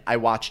in. I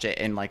watched it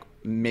in like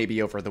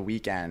maybe over the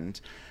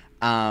weekend.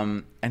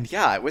 And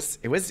yeah, it was,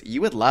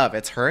 you would love,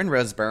 it's her and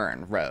Rose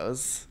Byrne,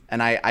 Rose.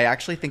 And I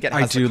actually think it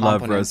has I do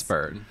love Rose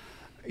Byrne.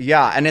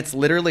 Yeah. And it's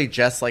literally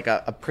just like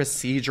a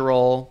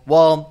procedural,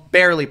 well,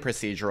 barely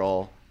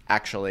procedural,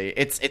 actually.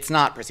 It's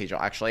not procedural,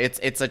 actually.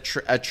 It's a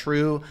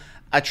true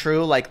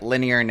like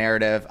linear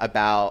narrative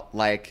about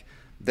like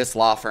this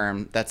law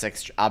firm that's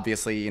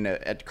obviously, you know,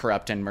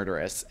 corrupt and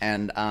murderous.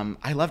 And,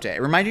 I loved it.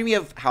 It reminded me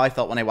of how I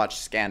felt when I watched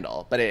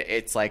Scandal, but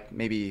it's like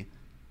maybe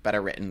better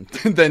written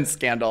than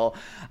Scandal,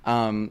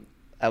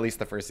 at least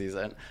the first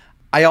season.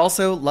 I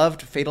also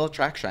loved Fatal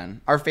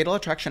Attraction. Our Fatal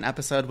Attraction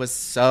episode was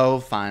so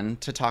fun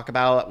to talk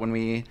about when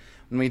we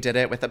did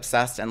it with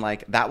Obsessed, and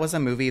like that was a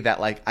movie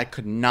that like I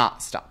could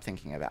not stop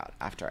thinking about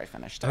after I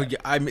finished it. Oh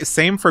yeah,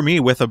 same for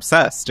me with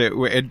Obsessed.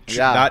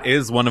 That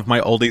is one of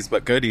my oldies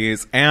but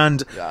goodies,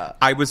 and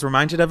I was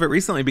reminded of it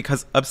recently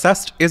because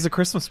Obsessed is a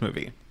Christmas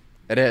movie.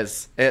 It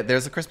is.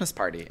 There's a Christmas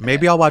party.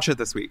 Maybe I'll watch it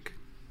this week.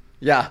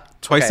 Yeah,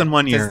 twice in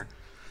 1 year.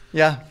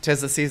 Yeah,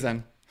 'tis the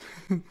season.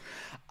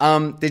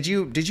 Did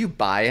you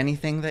buy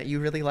anything that you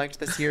really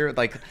liked this year?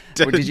 Like,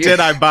 did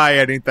I buy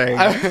anything?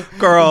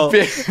 Girl,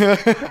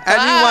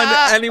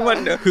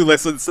 anyone who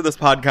listens to this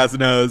podcast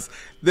knows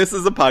this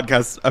is a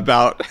podcast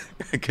about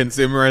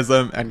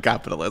consumerism and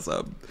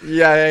capitalism.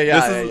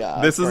 Yeah.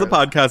 This is a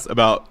podcast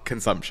about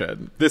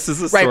consumption. This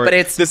is a story.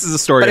 This is a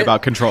story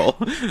about control.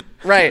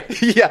 Right.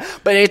 Yeah.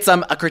 But it's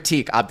a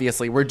critique.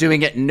 Obviously, we're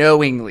doing it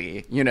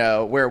knowingly. You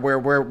know,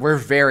 we're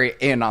very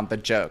in on the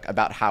joke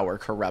about how we're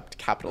corrupt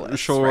capitalists.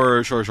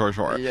 Sure.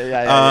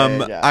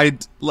 Yeah.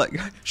 I'd like.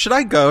 Should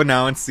I go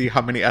now and see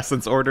how many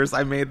Essence orders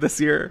I made this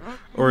year,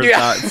 or is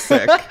that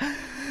sick?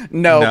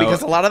 No,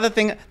 because a lot of the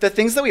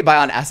things that we buy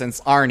on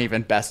Essence aren't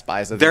even Best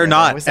Buys. They're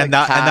not, and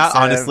that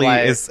honestly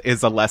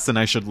is a lesson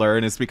I should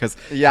learn. Is because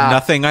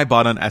nothing I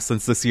bought on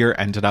Essence this year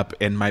ended up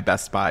in my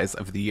Best Buys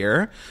of the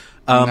year.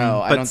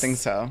 No, I don't think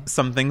so.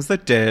 Some things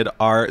that did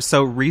are,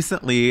 so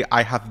recently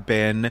I have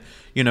been,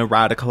 you know,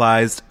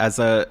 radicalized as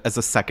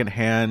a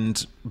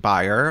secondhand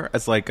buyer,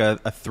 as like a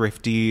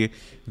thrifty,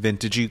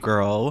 vintagey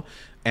girl.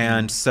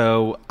 And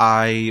so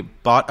I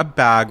bought a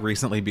bag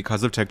recently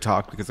because of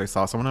TikTok, because I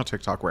saw someone on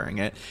TikTok wearing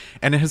it,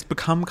 and it has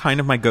become kind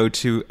of my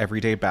go-to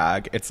everyday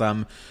bag. It's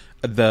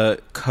the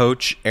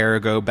Coach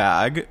Ergo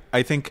bag.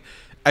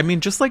 I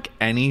mean, just like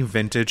any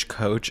vintage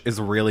Coach is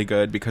really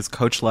good because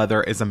Coach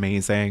leather is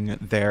amazing.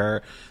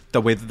 The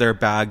way that their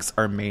bags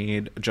are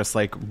made just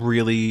like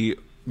really,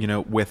 you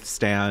know,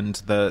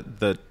 withstand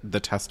the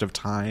test of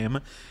time.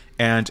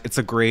 And it's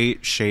a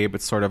great shape.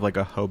 It's sort of like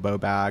a hobo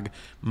bag.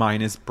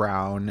 Mine is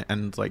brown,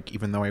 and like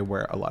even though I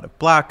wear a lot of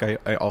black,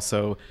 I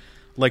also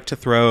like to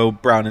throw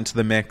brown into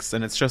the mix,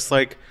 and it's just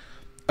like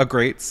a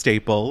great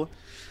staple.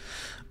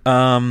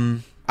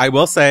 I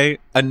will say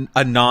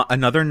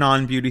another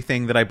non-beauty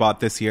thing that I bought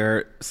this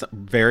year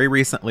very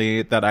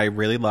recently that I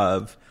really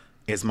love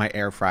is my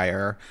air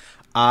fryer.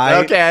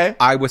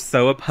 I was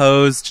so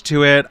opposed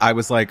to it. I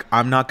was like,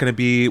 I'm not going to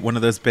be one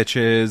of those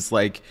bitches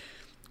like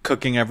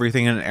cooking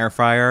everything in an air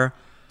fryer.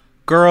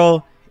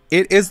 Girl,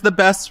 it is the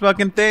best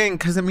fucking thing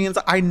because it means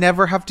I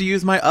never have to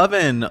use my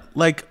oven.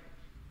 Like,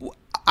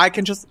 I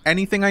can just,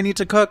 anything I need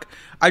to cook,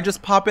 I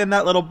just pop in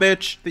that little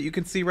bitch that you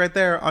can see right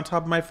there on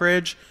top of my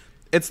fridge.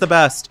 It's the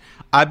best.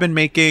 I've been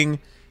making,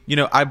 you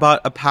know, I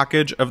bought a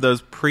package of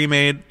those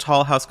pre-made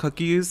Tall House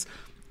cookies.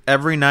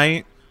 Every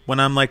night when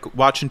I'm like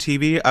watching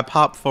TV, I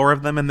pop 4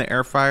 of them in the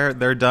air fryer.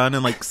 They're done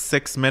in like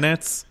 6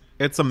 minutes.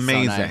 It's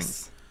amazing.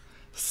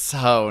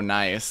 So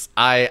nice.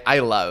 I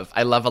love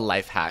a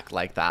life hack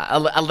like that.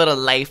 A little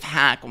life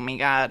hack. Oh my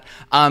god.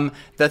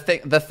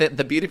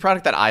 The beauty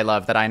product that I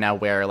love that I now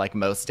wear like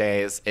most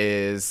days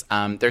is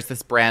there's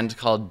this brand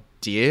called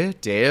Dieux.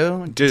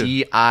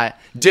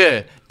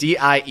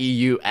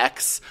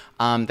 D-I-E-U-X.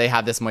 They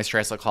have this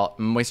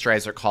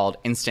moisturizer called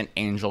Instant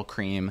Angel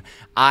Cream.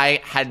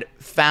 I had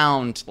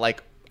found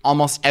like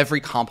almost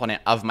every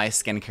component of my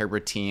skincare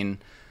routine,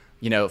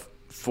 you know,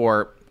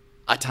 for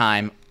a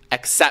time,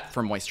 except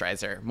for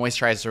moisturizer.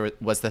 Moisturizer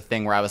was the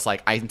thing where I was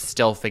like, I'm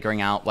still figuring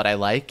out what I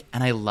like,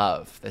 and I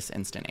love this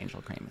Instant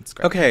Angel Cream. It's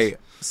great. Okay,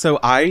 so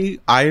I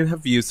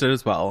have used it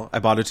as well. I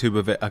bought a tube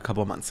of it a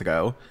couple months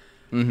ago.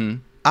 Mm-hmm.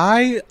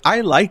 I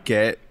like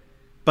it,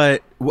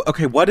 but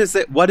okay, what is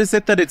it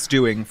that it's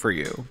doing for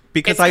you?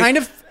 Because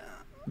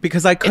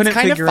I couldn't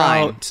figure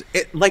out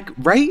it. Like,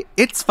 right?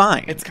 It's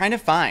fine. It's kind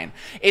of fine.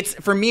 It's,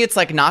 for me, it's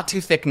like not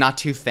too thick, not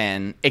too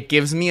thin. It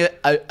gives me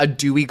a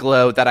dewy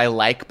glow that I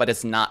like, but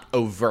it's not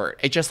overt.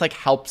 It just like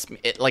helps me.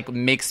 It like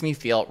makes me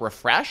feel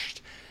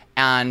refreshed,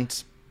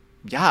 and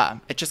yeah,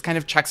 it just kind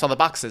of checks all the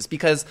boxes.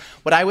 Because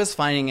what I was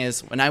finding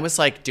is when I was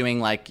like doing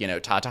like, you know,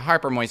 Tata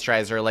Harper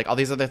moisturizer, like all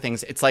these other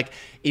things, it's like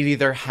it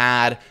either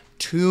had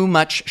too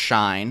much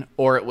shine,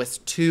 or it was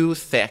too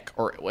thick,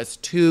 or it was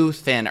too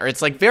thin, or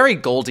it's like very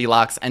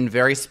Goldilocks and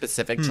very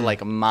specific to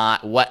like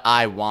what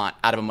I want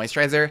out of a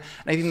moisturizer. And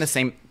I think the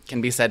same can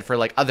be said for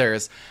like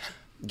others.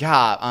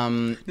 Yeah.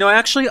 No, I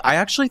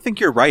actually think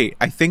you're right.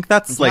 I think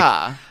that's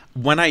like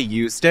when I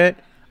used it,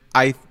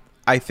 I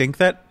think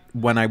that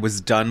when I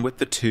was done with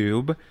the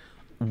tube,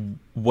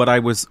 what I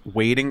was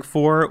waiting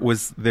for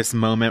was this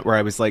moment where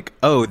I was like,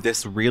 oh,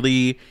 this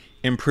really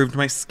improved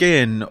my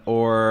skin,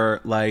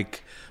 or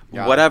like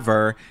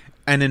whatever.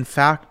 And in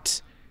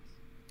fact,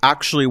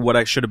 actually what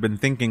I should have been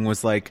thinking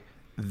was like,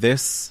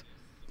 this,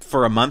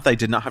 for a month, I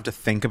did not have to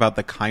think about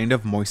the kind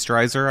of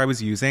moisturizer I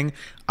was using.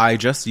 I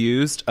just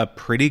used a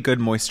pretty good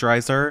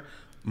moisturizer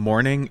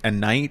morning and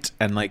night.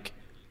 And like,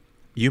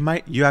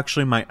 you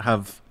actually might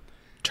have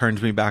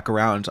turned me back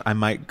around. I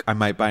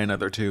might buy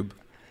another tube.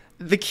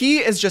 The key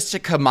is just to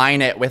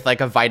combine it with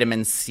like a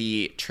vitamin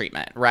C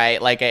treatment,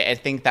 right? Like I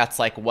think that's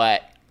like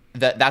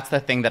that's the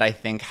thing that I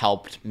think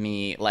helped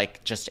me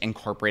like just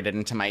incorporate it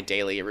into my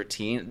daily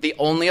routine. The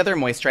only other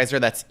moisturizer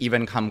that's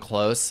even come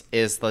close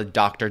is the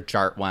Dr.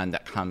 Jart one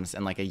that comes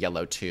in like a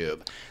yellow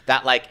tube.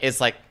 That like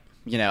is like,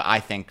 you know, I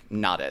think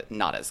not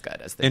as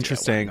good as the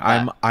Interesting.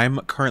 one, I'm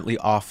currently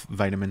off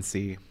vitamin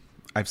C.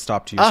 I've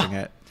stopped using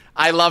it.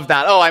 I love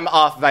that. Oh, I'm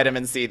off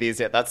vitamin C these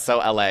days. That's so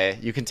LA.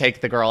 You can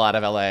take the girl out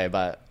of LA,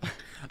 but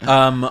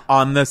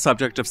on the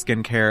subject of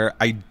skincare,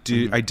 I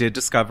did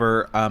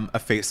discover a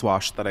face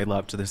wash that I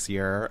loved this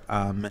year.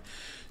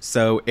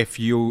 So if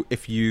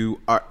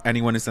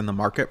anyone is in the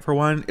market for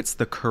one, it's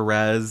the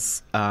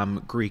Carez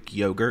Greek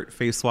yogurt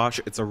face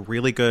wash. It's a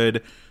really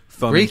good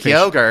foaming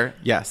yogurt.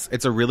 Yes,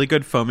 it's a really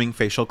good foaming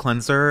facial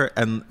cleanser,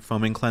 and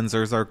foaming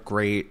cleansers are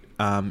great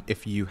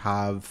if you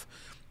have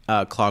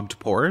clogged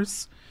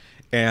pores.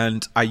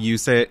 And I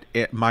use it.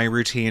 My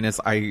routine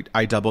is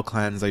I double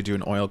cleanse. I do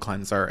an oil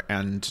cleanser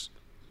and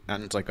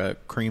like a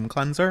cream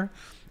cleanser,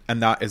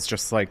 and that is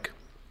just like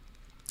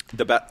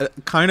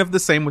kind of the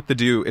same with the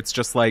Dew. It's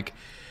just like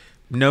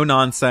no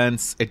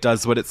nonsense. It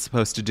does what it's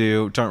supposed to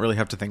do. Don't really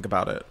have to think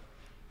about it.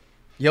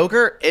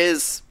 Yogurt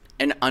is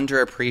an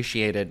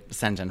underappreciated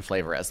scent and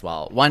flavor as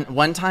well.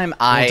 One time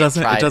it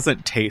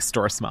doesn't taste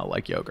or smell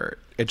like yogurt.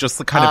 It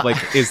just kind of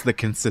like is the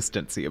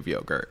consistency of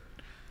yogurt.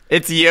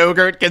 It's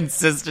yogurt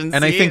consistency.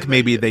 And I think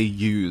maybe they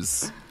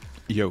use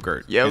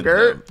yogurt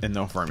in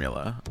the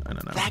formula. I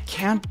don't know. That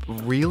can't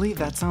really?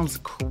 That sounds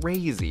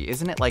crazy.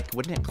 Isn't it like,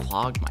 wouldn't it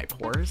clog my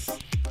pores?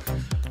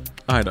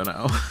 I don't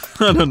know.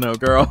 I don't know,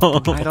 girl.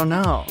 I don't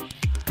know.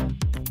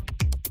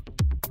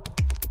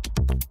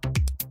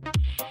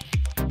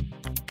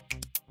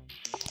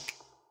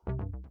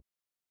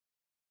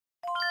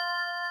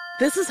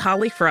 This is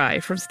Holly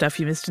Fry from Stuff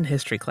You Missed in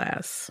History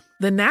Class.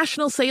 The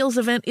national sales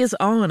event is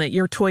on at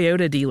your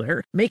Toyota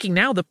dealer, making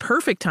now the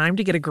perfect time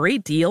to get a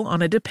great deal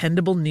on a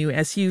dependable new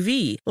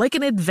SUV, like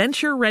an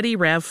adventure-ready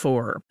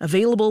RAV4.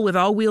 Available with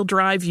all-wheel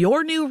drive,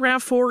 your new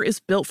RAV4 is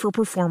built for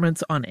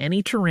performance on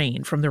any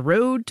terrain, from the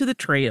road to the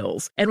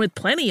trails. And with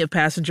plenty of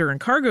passenger and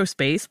cargo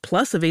space,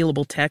 plus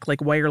available tech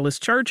like wireless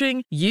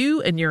charging,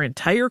 you and your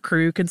entire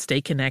crew can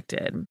stay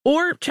connected.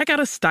 Or check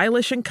out a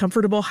stylish and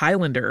comfortable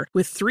Highlander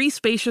with 3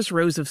 spacious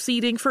rows of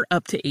seating for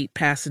up to 8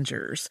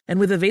 passengers. And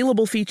with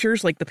available features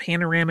like the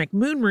panoramic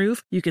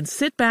moonroof, you can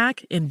sit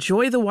back,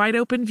 enjoy the wide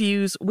open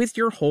views with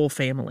your whole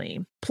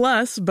family.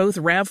 Plus, both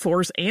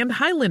RAV4s and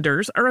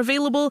Highlanders are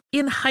available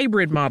in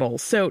hybrid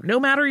models, so no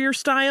matter your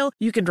style,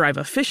 you can drive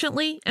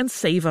efficiently and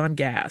save on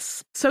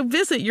gas. So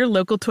visit your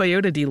local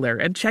Toyota dealer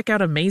and check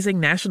out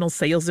amazing national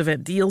sales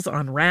event deals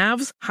on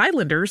RAVs,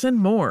 Highlanders, and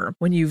more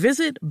when you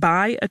visit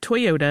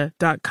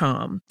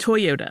buyatoyota.com.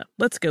 Toyota,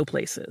 let's go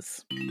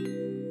places.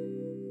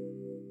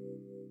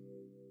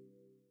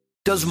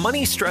 Does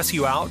money stress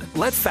you out?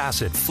 Let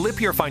Facet flip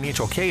your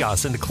financial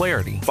chaos into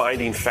clarity.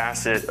 Finding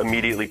Facet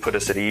immediately put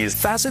us at ease.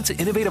 Facet's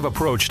innovative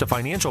approach to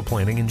financial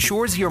planning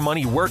ensures your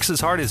money works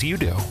as hard as you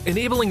do,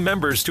 enabling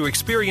members to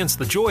experience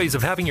the joys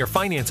of having your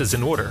finances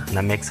in order. And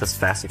that makes us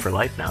Facet for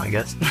life now, I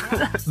guess.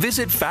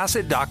 Visit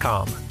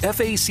Facet.com,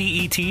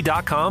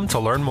 FACET.com to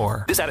learn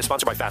more. This ad is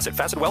sponsored by Facet.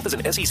 Facet Wealth is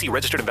an SEC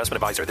registered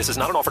investment advisor. This is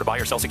not an offer to buy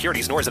or sell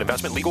securities, nor is it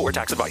investment, legal, or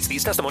tax advice.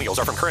 These testimonials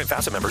are from current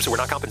Facet members who are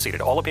not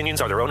compensated. All opinions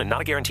are their own and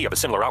not a guarantee of a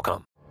similar outcome.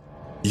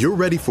 You're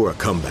ready for a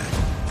comeback.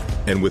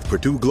 And with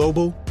Purdue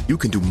Global, you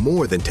can do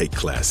more than take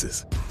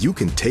classes. You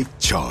can take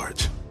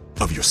charge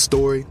of your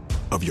story,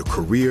 of your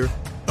career,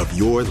 of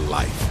your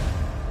life.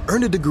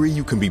 Earn a degree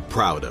you can be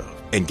proud of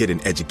and get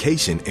an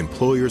education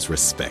employers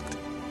respect.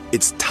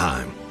 It's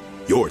time,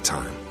 your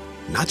time,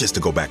 not just to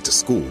go back to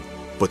school,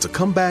 but to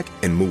come back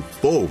and move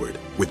forward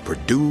with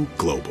Purdue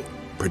Global,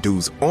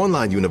 Purdue's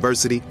online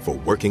university for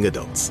working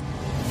adults.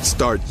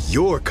 Start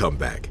your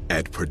comeback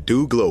at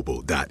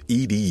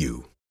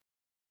purdueglobal.edu.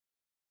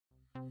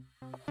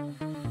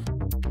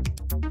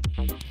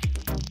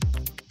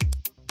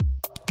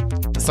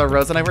 So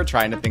Rose and I were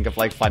trying to think of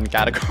like fun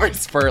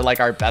categories for like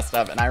our best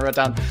of, and I wrote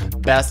down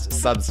best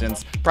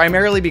substance,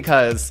 primarily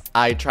because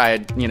I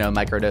tried,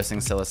 microdosing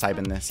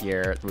psilocybin this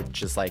year,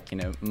 which is like,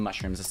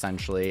 mushrooms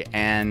essentially,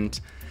 and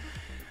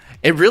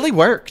it really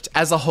worked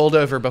as a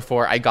holdover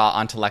before I got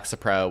onto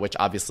Lexapro, which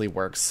obviously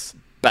works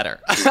better.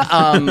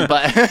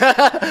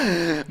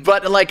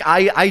 But like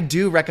I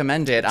do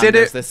recommend it. Did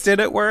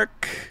it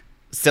work?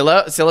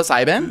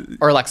 Psilocybin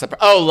or Lexapro?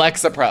 Oh,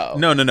 Lexapro.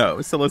 No,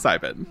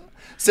 psilocybin.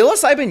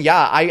 Psilocybin,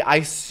 yeah,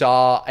 I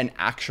saw an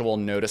actual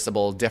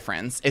noticeable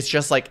difference. It's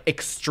just like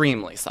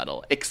extremely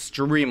subtle,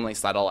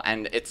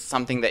 and it's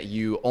something that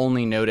you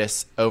only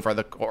notice over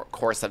the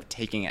course of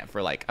taking it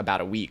for like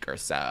about a week or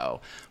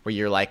so, where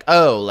you're like,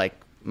 oh, like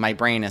my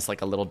brain is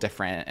like a little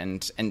different,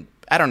 and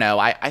I don't know.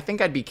 I think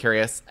I'd be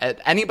curious.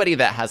 Anybody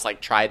that has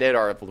like tried it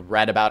or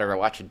read about it or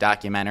watched a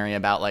documentary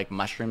about like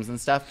mushrooms and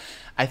stuff,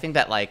 I think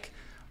that like,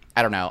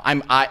 I don't know.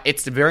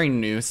 It's very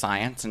new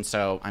science, and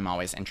so I'm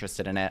always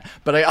interested in it.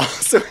 But I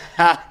also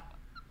have...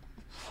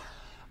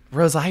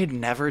 Rose, I had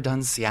never done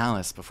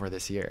Cialis before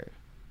this year.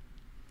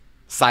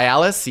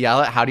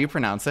 Cialis? How do you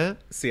pronounce it?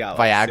 Cialis.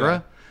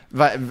 Viagra?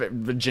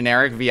 Yeah.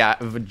 Generic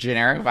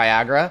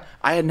Viagra?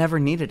 I had never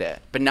needed it.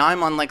 But now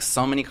I'm on like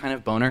so many kind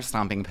of boner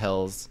stomping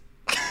pills.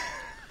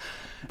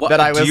 That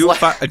I was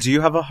do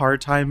you have a hard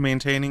time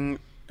maintaining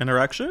an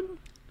erection?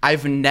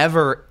 I've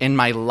never in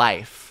my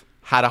life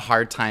had a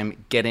hard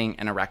time getting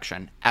an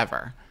erection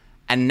ever.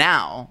 And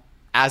now,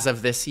 as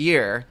of this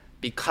year,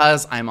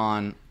 because I'm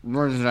on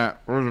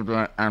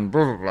I'm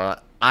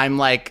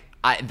like,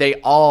 they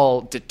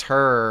all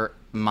deter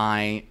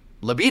my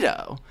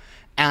libido.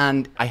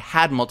 And I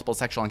had multiple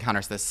sexual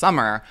encounters this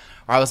summer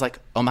where I was like,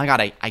 oh my God,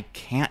 I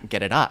can't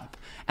get it up.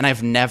 And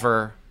I've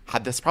never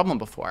had this problem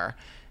before.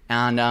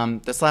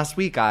 And this last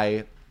week,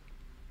 I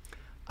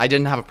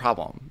didn't have a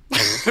problem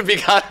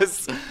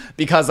because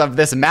of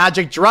this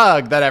magic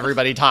drug that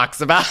everybody talks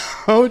about.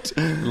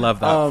 Love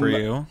that for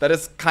you. That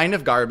is kind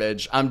of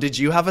garbage. Did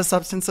you have a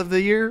substance of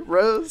the year,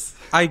 Rose?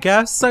 I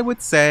guess I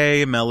would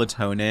say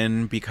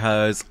melatonin,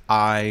 because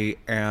I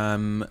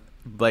am,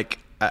 like,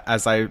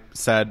 as I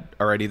said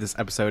already this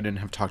episode and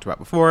have talked about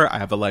before, I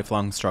have a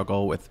lifelong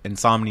struggle with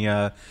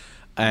insomnia,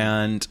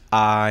 and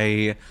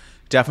I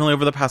definitely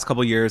over the past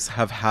couple years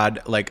have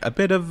had like a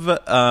bit of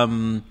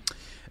a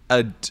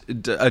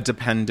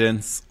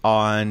dependence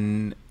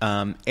on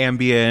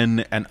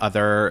Ambien and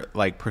other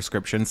like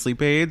prescription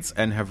sleep aids,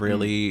 and have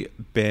really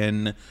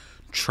been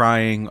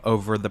trying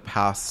over the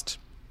past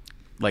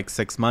like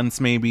 6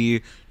 months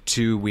maybe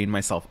to wean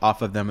myself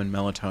off of them, and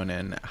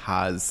melatonin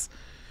has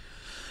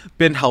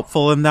been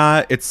helpful in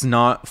that. It's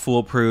not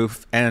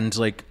foolproof, and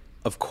like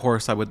of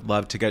course I would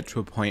love to get to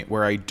a point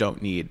where I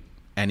don't need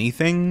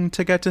anything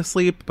to get to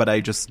sleep, but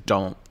I just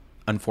don't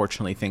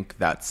unfortunately think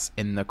that's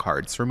in the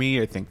cards for me.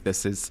 I think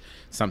this is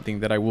something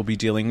that I will be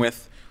dealing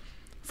with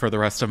for the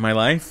rest of my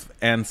life,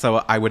 and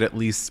so I would at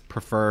least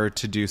prefer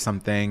to use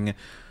something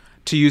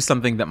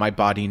that my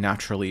body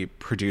naturally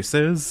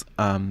produces,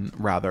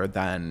 rather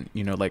than,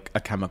 like a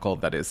chemical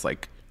that is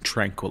like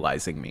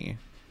tranquilizing me.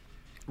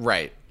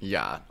 Right.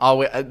 Yeah.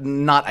 Always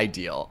not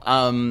ideal.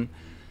 While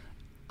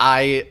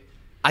we're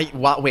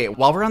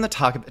on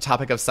the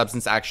topic of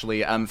substance,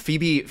 actually,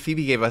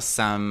 Phoebe gave us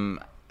some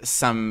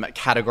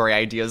category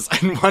ideas,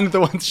 and one of the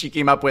ones she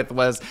came up with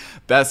was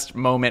best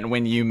moment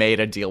when you made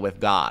a deal with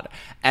God.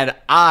 And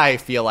I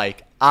feel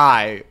like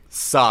I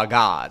saw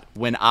God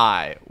when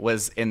I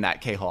was in that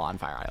K-hole on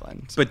Fire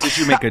Island. But did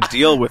you make a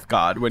deal with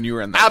God when you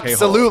were in that K-hole?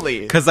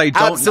 Absolutely. Because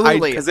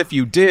because if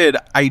you did,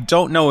 I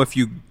don't know if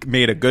you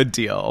made a good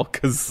deal.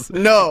 Because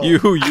no,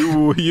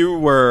 you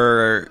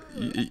were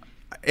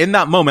in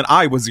that moment.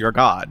 I was your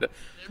God.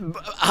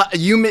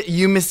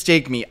 You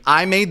mistake me.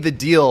 I made the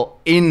deal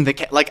in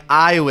the like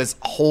I was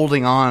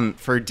holding on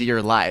for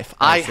dear life.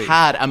 I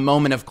had a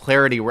moment of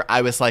clarity where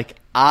I was like,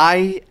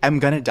 I am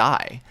gonna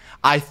die.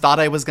 I thought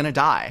I was gonna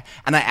die,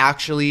 and I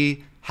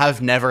actually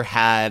have never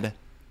had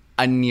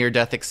a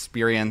near-death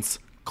experience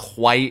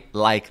quite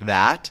like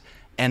that.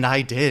 And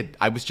I did.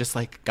 I was just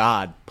like,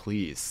 God,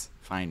 please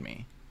find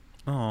me.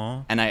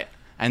 Aww.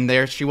 And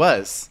there she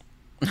was.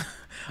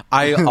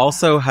 I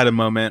also had a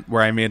moment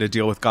where I made a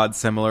deal with God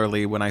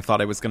similarly when I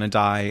thought I was going to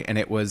die. And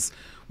it was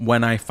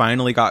when I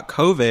finally got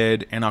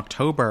COVID in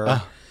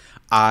October.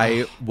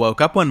 I woke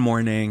up one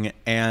morning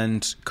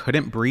and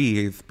couldn't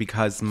breathe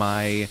because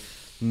my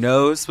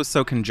nose was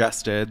so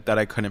congested that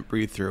I couldn't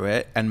breathe through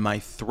it. And my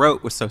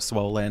throat was so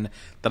swollen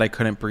that I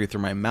couldn't breathe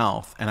through my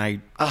mouth. And I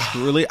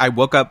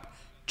woke up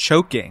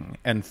choking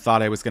and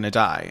thought I was going to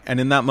die. And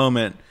in that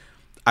moment,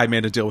 I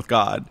made a deal with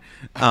God,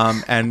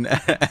 and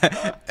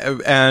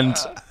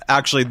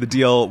actually the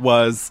deal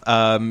was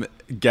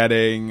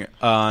getting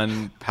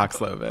on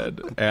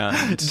Paxlovid,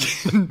 and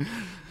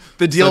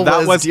the deal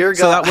was dear God.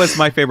 So that was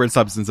my favorite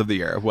substance of the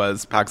year,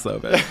 was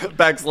Paxlovid.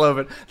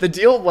 Paxlovid. The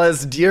deal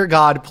was, dear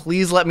God,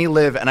 please let me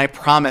live, and I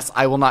promise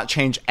I will not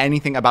change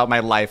anything about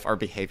my life or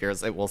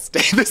behaviors. It will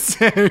stay the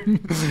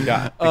same.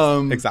 Yeah,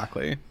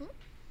 exactly.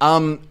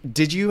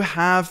 Did you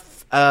have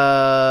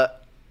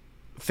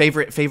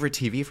favorite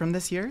TV from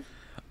this year?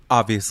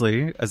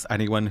 Obviously, as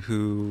anyone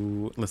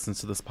who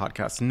listens to this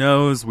podcast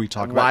knows, we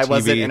talk about Why TV.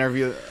 was it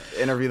Interview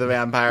the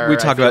Vampire? We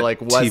talk about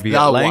like was TV the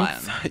at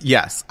length. one.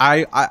 Yes,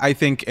 I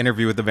think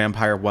Interview with the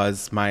Vampire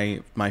was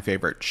my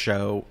favorite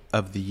show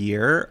of the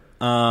year.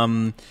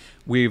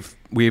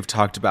 We've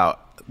talked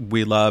about,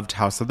 we loved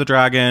House of the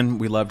Dragon,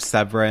 we loved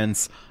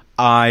Severance,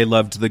 I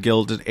loved The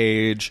Gilded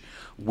Age,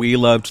 we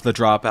loved The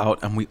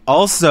Dropout, and we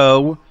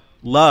also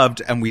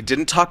loved, and we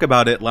didn't talk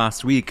about it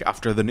last week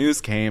after the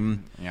news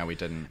came. Yeah, we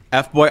didn't.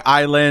 F-Boy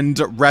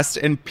Island, rest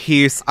in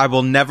peace. I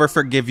will never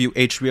forgive you,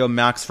 HBO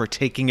Max, for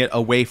taking it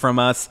away from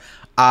us.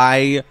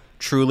 I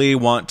truly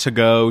want to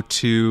go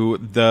to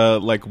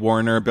the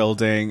Warner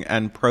building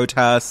and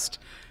protest.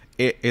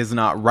 It is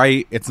not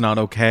right. It's not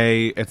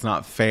okay. It's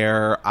not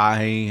fair.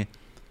 I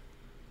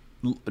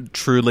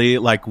truly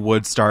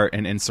would start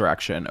an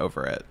insurrection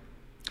over it.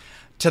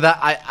 To that,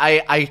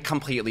 I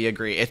completely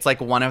agree. It's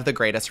one of the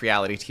greatest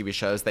reality TV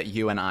shows that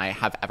you and I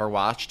have ever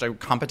watched. A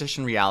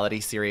competition reality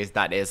series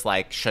that is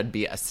should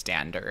be a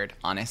standard.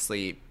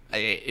 Honestly,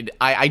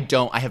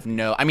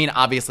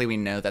 obviously we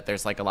know that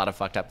there's a lot of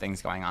fucked up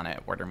things going on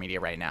at Warner Media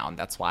right now, and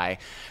that's why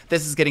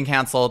this is getting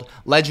canceled.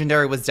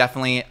 Legendary was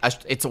definitely,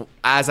 it's,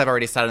 as I've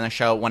already said on the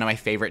show, one of my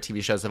favorite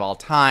TV shows of all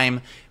time.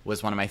 It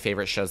was one of my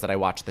favorite shows that I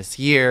watched this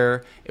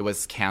year. It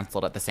was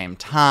canceled at the same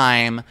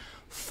time.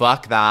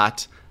 Fuck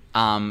that.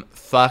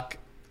 Fuck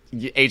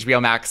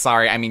HBO Max.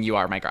 Sorry, I mean, you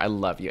are my girl. I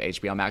love you,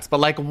 HBO Max.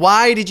 But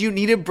why did you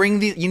need to bring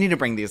these? You need to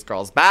bring these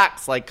girls back.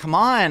 Come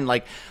on,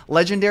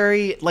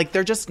 Legendary.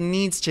 There just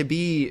needs to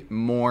be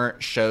more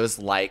shows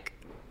like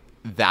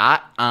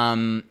that.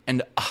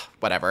 And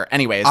whatever.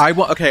 Anyways, I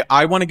want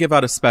to give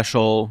out a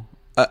special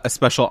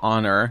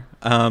honor.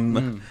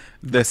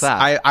 What's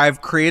that?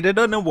 I've created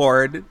an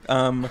award.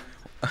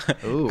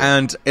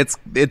 And it's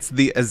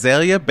the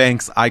Azalea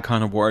Banks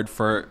Icon Award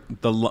for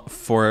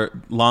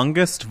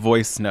longest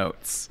voice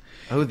notes.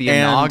 Oh, the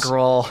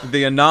inaugural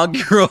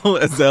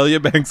Azalea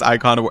Banks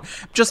Icon Award.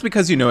 Just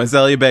because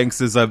Azalea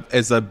Banks is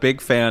a big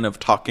fan of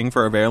talking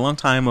for a very long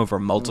time over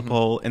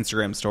multiple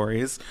Instagram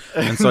stories,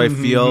 and so I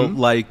feel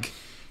like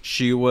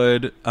she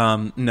would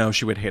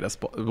she would hate us.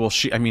 Well,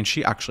 she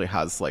actually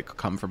has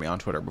come for me on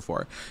Twitter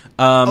before.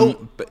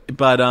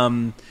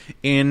 But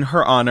in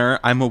her honor,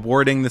 I'm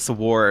awarding this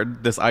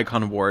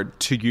Icon Award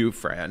to you,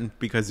 Fran,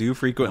 because you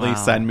frequently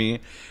send me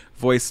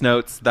voice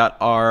notes that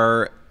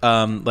are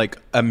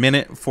a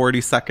minute 40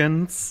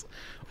 seconds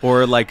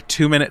or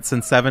 2 minutes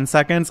and 7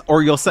 seconds,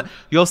 or you'll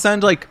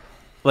send 3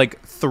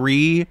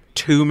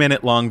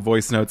 2-minute long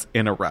voice notes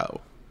in a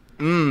row.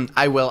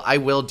 I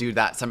will do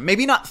that.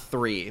 Maybe not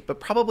 3, but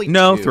probably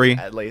 2 3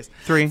 at least.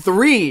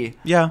 3.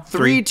 Yeah,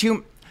 3.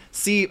 2.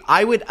 See,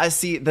 I would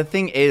see. The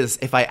thing is,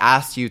 if I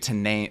asked you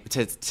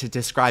to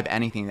describe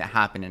anything that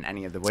happened in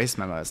any of the voice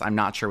memos, I'm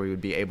not sure we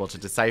would be able to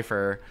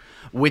decipher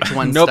which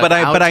ones. No, but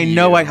I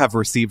know I have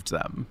received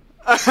them.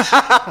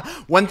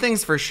 One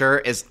thing's for sure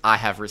is I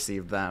have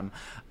received them.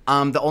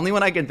 The only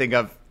one I can think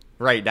of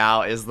right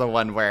now is the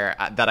one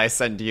that I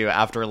sent you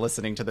after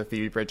listening to the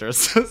Phoebe Bridgers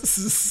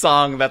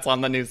song that's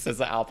on the new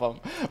SZA album,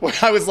 where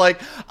I was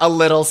a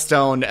little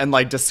stoned and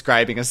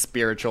describing a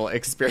spiritual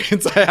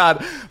experience I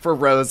had for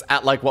Rose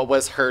at what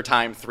was her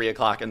time,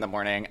 3:00 in the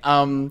morning.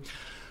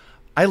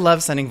 I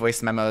love sending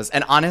voice memos,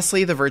 and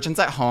honestly, the virgins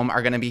at home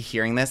are going to be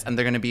hearing this and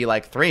they're going to be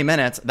 3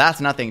 minutes. That's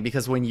nothing,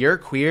 because when you're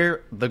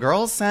queer, the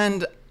girls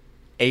send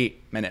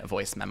 8-minute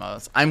voice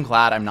memos. I'm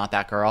glad I'm not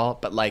that girl,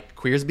 but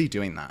queers be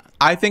doing that.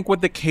 I think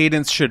what the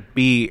cadence should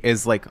be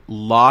is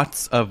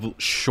lots of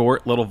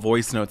short little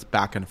voice notes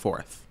back and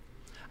forth.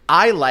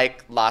 I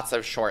like lots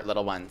of short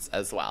little ones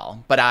as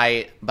well, but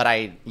I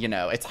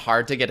it's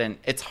hard to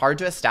it's hard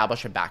to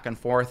establish a back and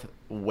forth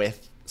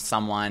with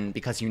someone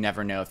because you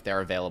never know if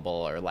they're available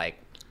or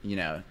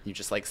you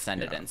just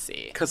send it and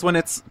see. Because when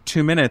it's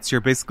 2 minutes,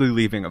 you're basically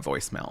leaving a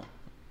voicemail.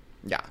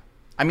 Yeah.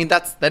 I mean,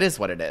 that is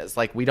what it is.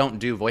 We don't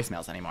do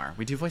voicemails anymore.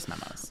 We do voice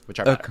memos, which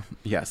are better.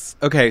 Yes.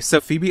 Okay, so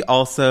Phoebe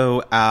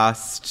also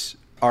asked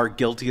our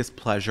guiltiest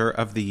pleasure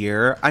of the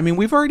year. I mean,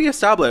 we've already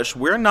established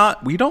we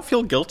don't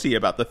feel guilty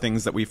about the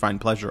things that we find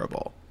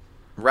pleasurable.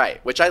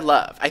 Right, which I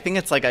love. I think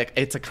it's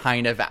it's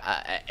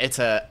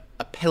a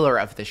pillar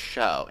of this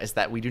show is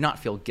that we do not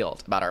feel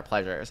guilt about our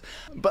pleasures.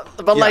 But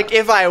yeah.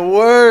 If I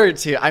were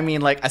to,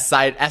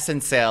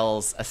 Essence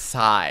sales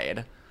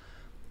aside,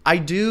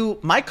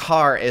 my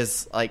car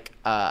is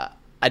a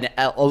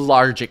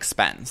large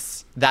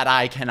expense that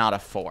I cannot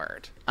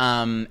afford.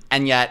 And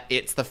yet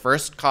it's the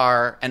first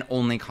car and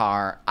only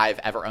car I've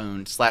ever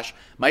owned,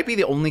 / might be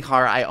the only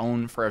car I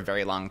own for a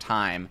very long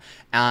time.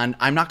 And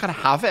I'm not going to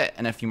have it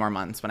in a few more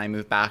months when I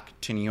move back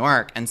to New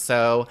York. And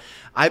so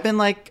I've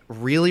been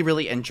really,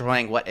 really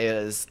enjoying what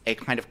is a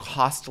kind of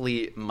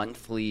costly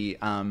monthly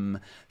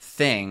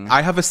thing.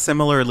 I have a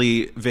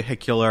similarly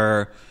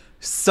vehicular,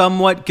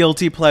 somewhat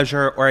guilty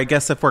pleasure, or I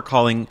guess if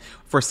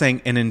we're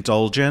saying an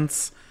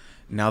indulgence.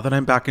 Now that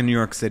I'm back in New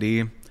York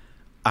City,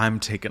 I'm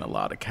taking a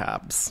lot of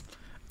cabs.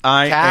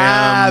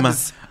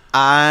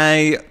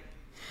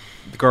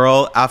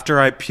 Girl, after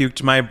I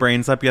puked my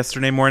brains up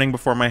yesterday morning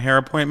before my hair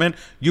appointment,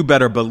 you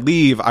better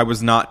believe I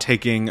was not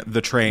taking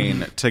the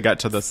train to get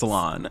to the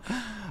salon.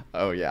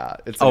 Oh, yeah.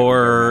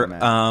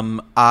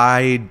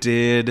 I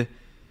did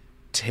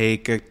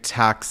take a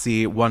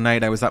taxi. One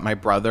night I was at my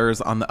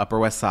brother's on the Upper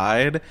West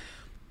Side,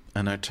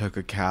 and I took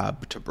a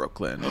cab to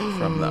Brooklyn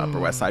from the Upper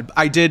West Side.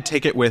 I did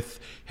take it with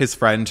his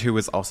friend who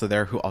was also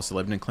there, who also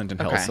lived in Clinton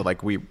Hills. Okay. So,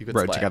 like, we rode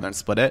split. together and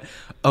split it.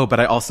 Oh, but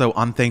I also,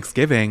 on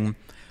Thanksgiving,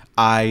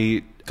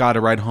 I got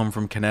a ride home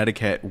from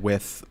Connecticut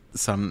with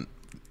some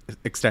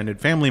extended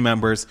family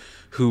members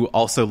who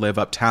also live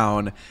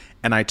uptown.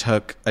 And I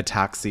took a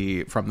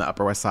taxi from the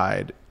Upper West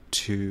Side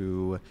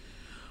to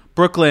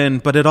Brooklyn.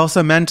 But it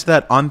also meant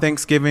that on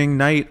Thanksgiving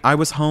night, I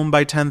was home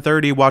by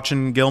 10:30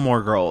 watching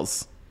Gilmore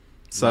Girls.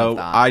 So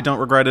I don't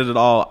regret it at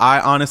all. I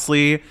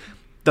honestly,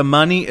 the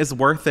money is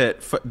worth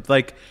it.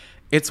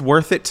 It's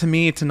worth it to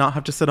me to not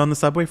have to sit on the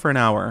subway for an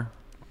hour.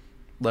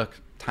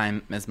 Look,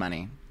 time is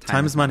money.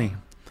 Time is money.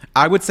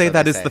 I would say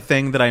that is the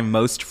thing that I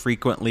most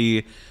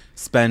frequently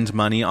spend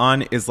money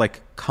on is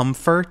like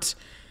comfort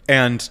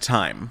and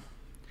time.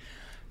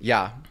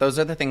 Yeah, those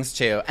are the things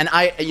too. And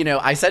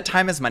I said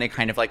time is money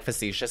kind of like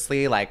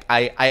facetiously. Like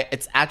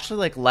it's actually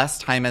like less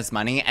time is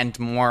money and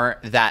more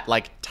that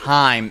like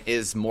time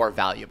is more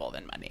valuable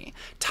than money.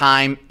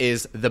 Time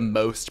is the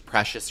most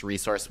precious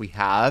resource we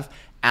have.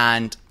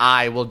 And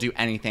I will do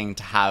anything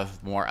to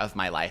have more of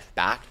my life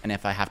back. And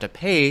if I have to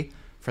pay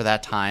for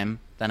that time,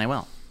 then I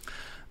will.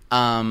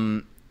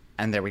 And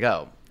there we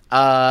go.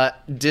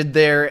 Did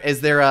you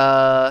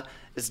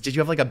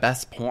have like a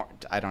best porn?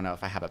 I don't know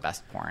if I have a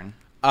best porn.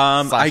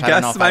 I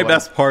guess my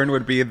best porn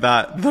would be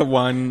the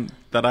one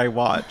that I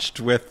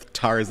watched with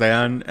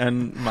Tarzan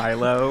and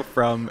Milo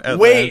from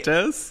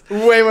Atlantis.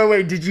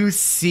 Wait. Did you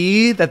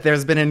see that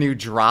there's been a new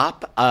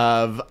drop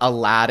of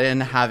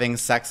Aladdin having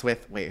sex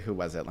with... Wait, who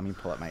was it? Let me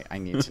pull up I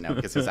need to know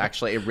because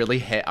it really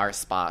hit our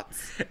spots.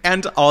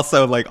 And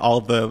also like all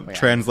the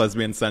trans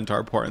lesbian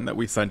centaur porn that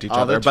we sent each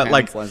other. But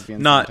like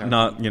not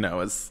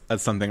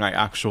as something I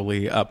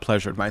actually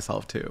pleasured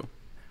myself to.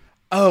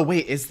 Oh,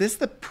 wait, is this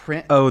the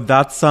print? Oh,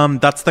 that's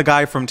the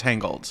guy from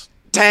Tangled.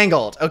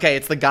 Tangled. Okay,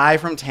 it's the guy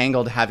from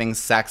Tangled having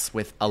sex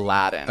with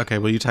Aladdin. Okay,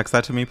 will you text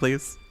that to me,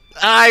 please?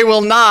 I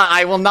will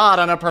not.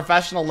 On a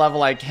professional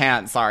level, I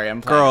can't. Sorry, I'm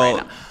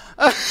playing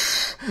right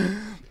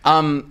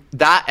now.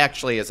 That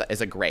actually is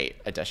a great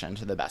addition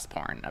to the best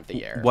porn of the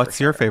year. What's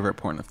your favorite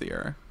porn of the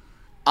year?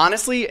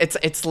 Honestly,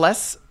 it's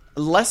less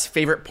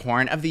favorite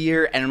porn of the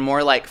year and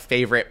more like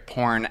favorite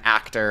porn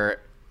actor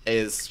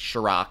is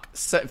Chirac.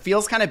 So it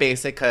feels kind of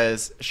basic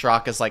because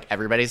Chirac is like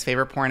everybody's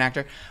favorite porn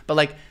actor, but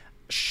like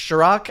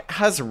Chirac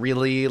has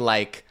really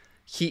like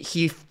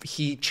he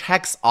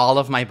checks all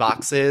of my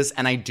boxes,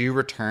 and I do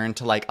return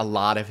to like a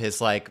lot of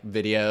his like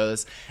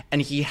videos,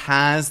 and he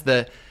has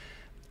the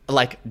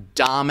like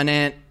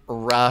dominant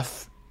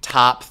rough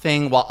top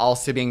thing while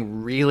also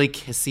being really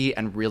kissy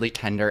and really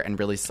tender and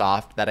really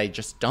soft that I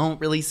just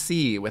don't really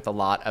see with a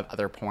lot of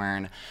other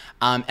porn.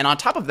 And on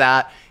top of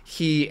that,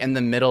 he, in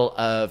the middle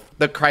of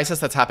the crisis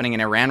that's happening in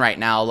Iran right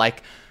now,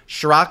 like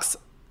Chirac's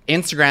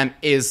Instagram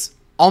is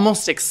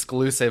almost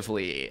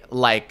exclusively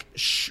like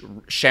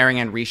sharing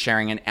and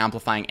resharing and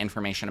amplifying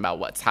information about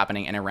what's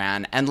happening in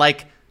Iran. And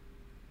like,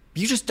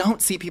 you just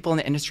don't see people in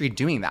the industry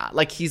doing that.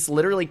 Like, he's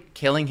literally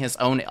killing his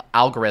own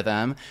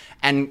algorithm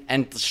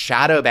and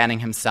shadow banning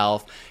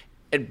himself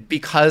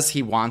because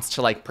he wants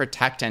to like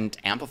protect and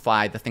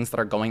amplify the things that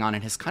are going on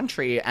in his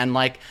country. And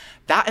like,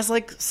 that is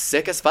like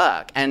sick as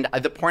fuck. And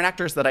the porn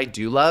actors that I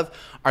do love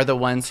are the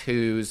ones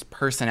whose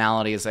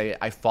personalities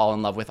I fall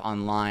in love with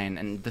online,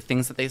 and the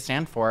things that they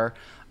stand for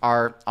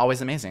are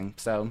always amazing.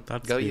 So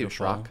that's go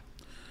beautiful. You, Chirac.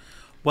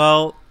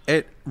 Well,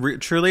 it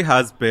truly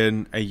has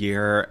been a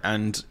year,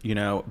 and, you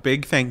know,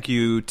 big thank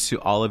you to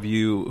all of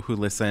you who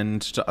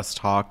listened to us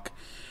talk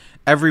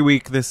every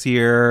week this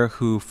year,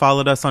 who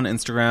followed us on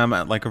Instagram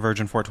at Like a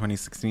Virgin for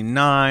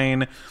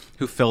 2069,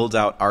 who filled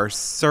out our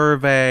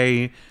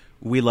survey.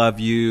 We love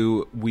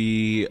you.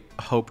 We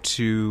hope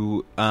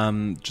to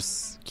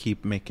just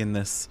keep making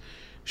this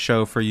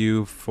show for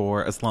you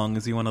for as long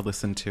as you want to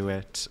listen to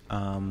it.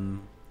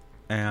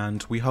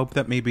 And we hope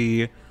that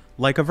maybe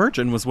Like a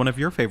Virgin was one of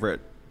your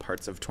favorite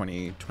parts of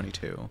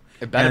 2022.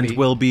 It better be.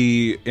 Will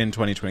be in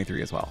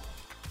 2023 as well.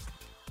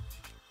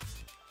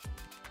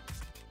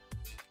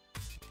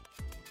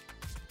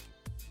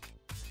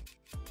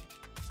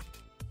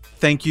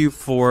 Thank you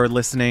for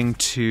listening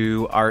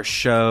to our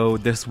show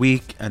this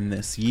week and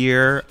this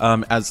year.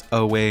 As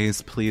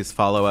always, please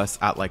follow us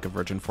at Like a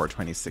Virgin for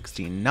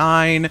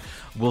 2069.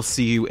 We'll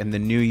see you in the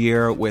new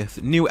year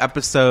with new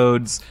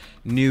episodes,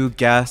 new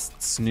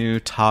guests, new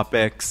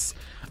topics.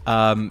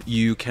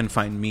 You can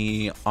find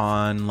me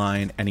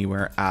online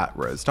anywhere at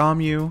Rose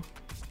Domu.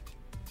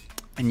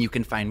 And you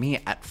can find me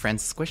at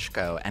Friends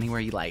Squishco anywhere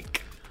you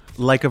like.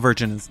 Like a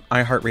Virgin is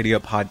an iHeartRadio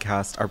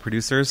podcast. Our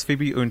producers,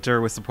 Phoebe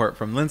Unter, with support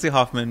from Lindsay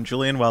Hoffman,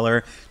 Julian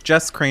Weller,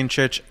 Jess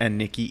Kranchich, and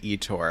Nikki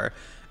Etor.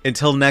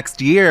 Until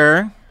next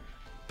year,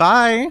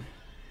 bye.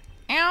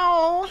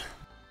 Ow.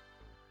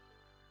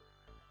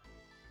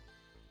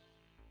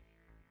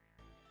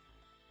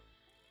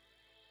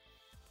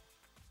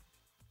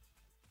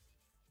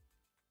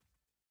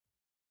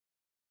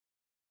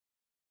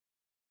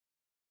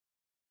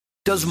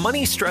 Does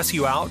money stress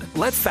you out?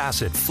 Let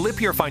Facet flip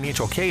your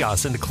financial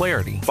chaos into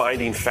clarity.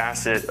 Finding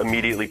Facet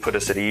immediately put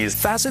us at ease.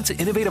 Facet's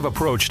innovative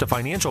approach to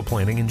financial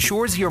planning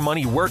ensures your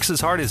money works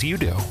as hard as you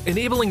do,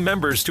 enabling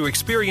members to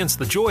experience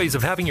the joys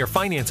of having your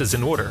finances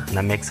in order. And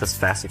that makes us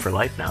Facet for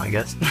life now, I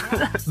guess.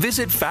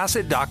 Visit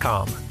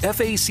Facet.com,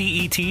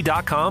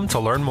 FACET.com to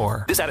learn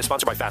more. This ad is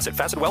sponsored by Facet.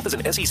 Facet Wealth is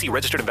an SEC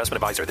registered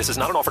investment advisor. This is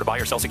not an offer to buy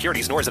or sell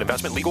securities, nor is it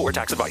investment, legal, or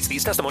tax advice.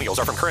 These testimonials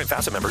are from current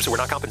Facet members who are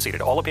not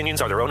compensated. All opinions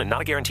are their own and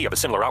not a guarantee of a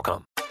similar outcome.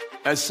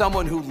 As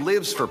someone who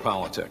lives for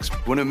politics,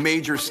 when a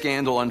major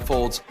scandal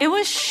unfolds, It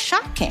was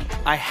shocking.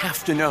 I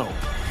have to know,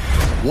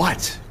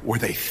 what were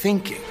they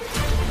thinking?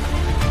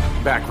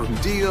 Backroom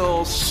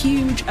deals,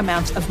 Huge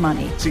amounts of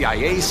money.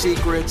 CIA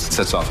secrets,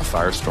 Sets off a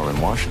firestorm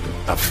in Washington.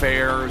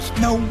 affairs,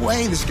 No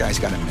way this guy's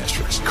got a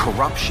mistress.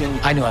 corruption.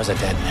 I knew I was a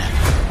dead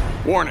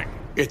man. Warning,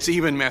 it's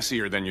even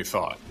messier than you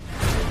thought.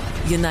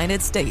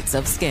 United States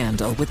of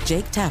Scandal with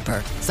Jake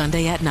Tapper,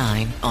 Sunday at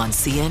 9 on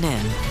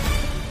CNN.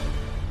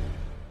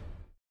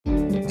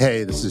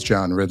 Hey, this is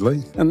John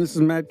Ridley. And this is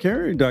Matt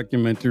Carey,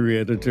 documentary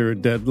editor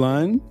at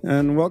Deadline.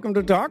 And welcome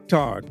to Doc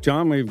Talk.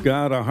 John, we've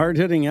got a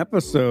hard-hitting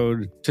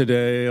episode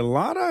today. A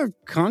lot of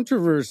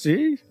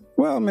controversy.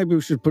 Well, maybe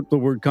we should put the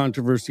word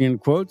controversy in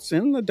quotes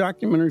in the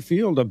documentary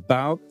field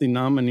about the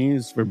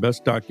nominees for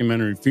Best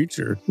Documentary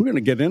Feature. We're going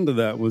to get into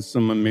that with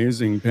some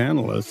amazing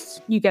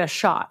panelists. You get a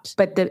shot,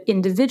 but the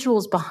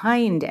individuals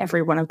behind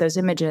every one of those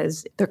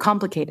images, they're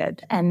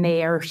complicated and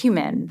they are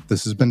human.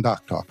 This has been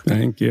Doc Talk.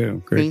 Thank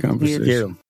you. Great conversation.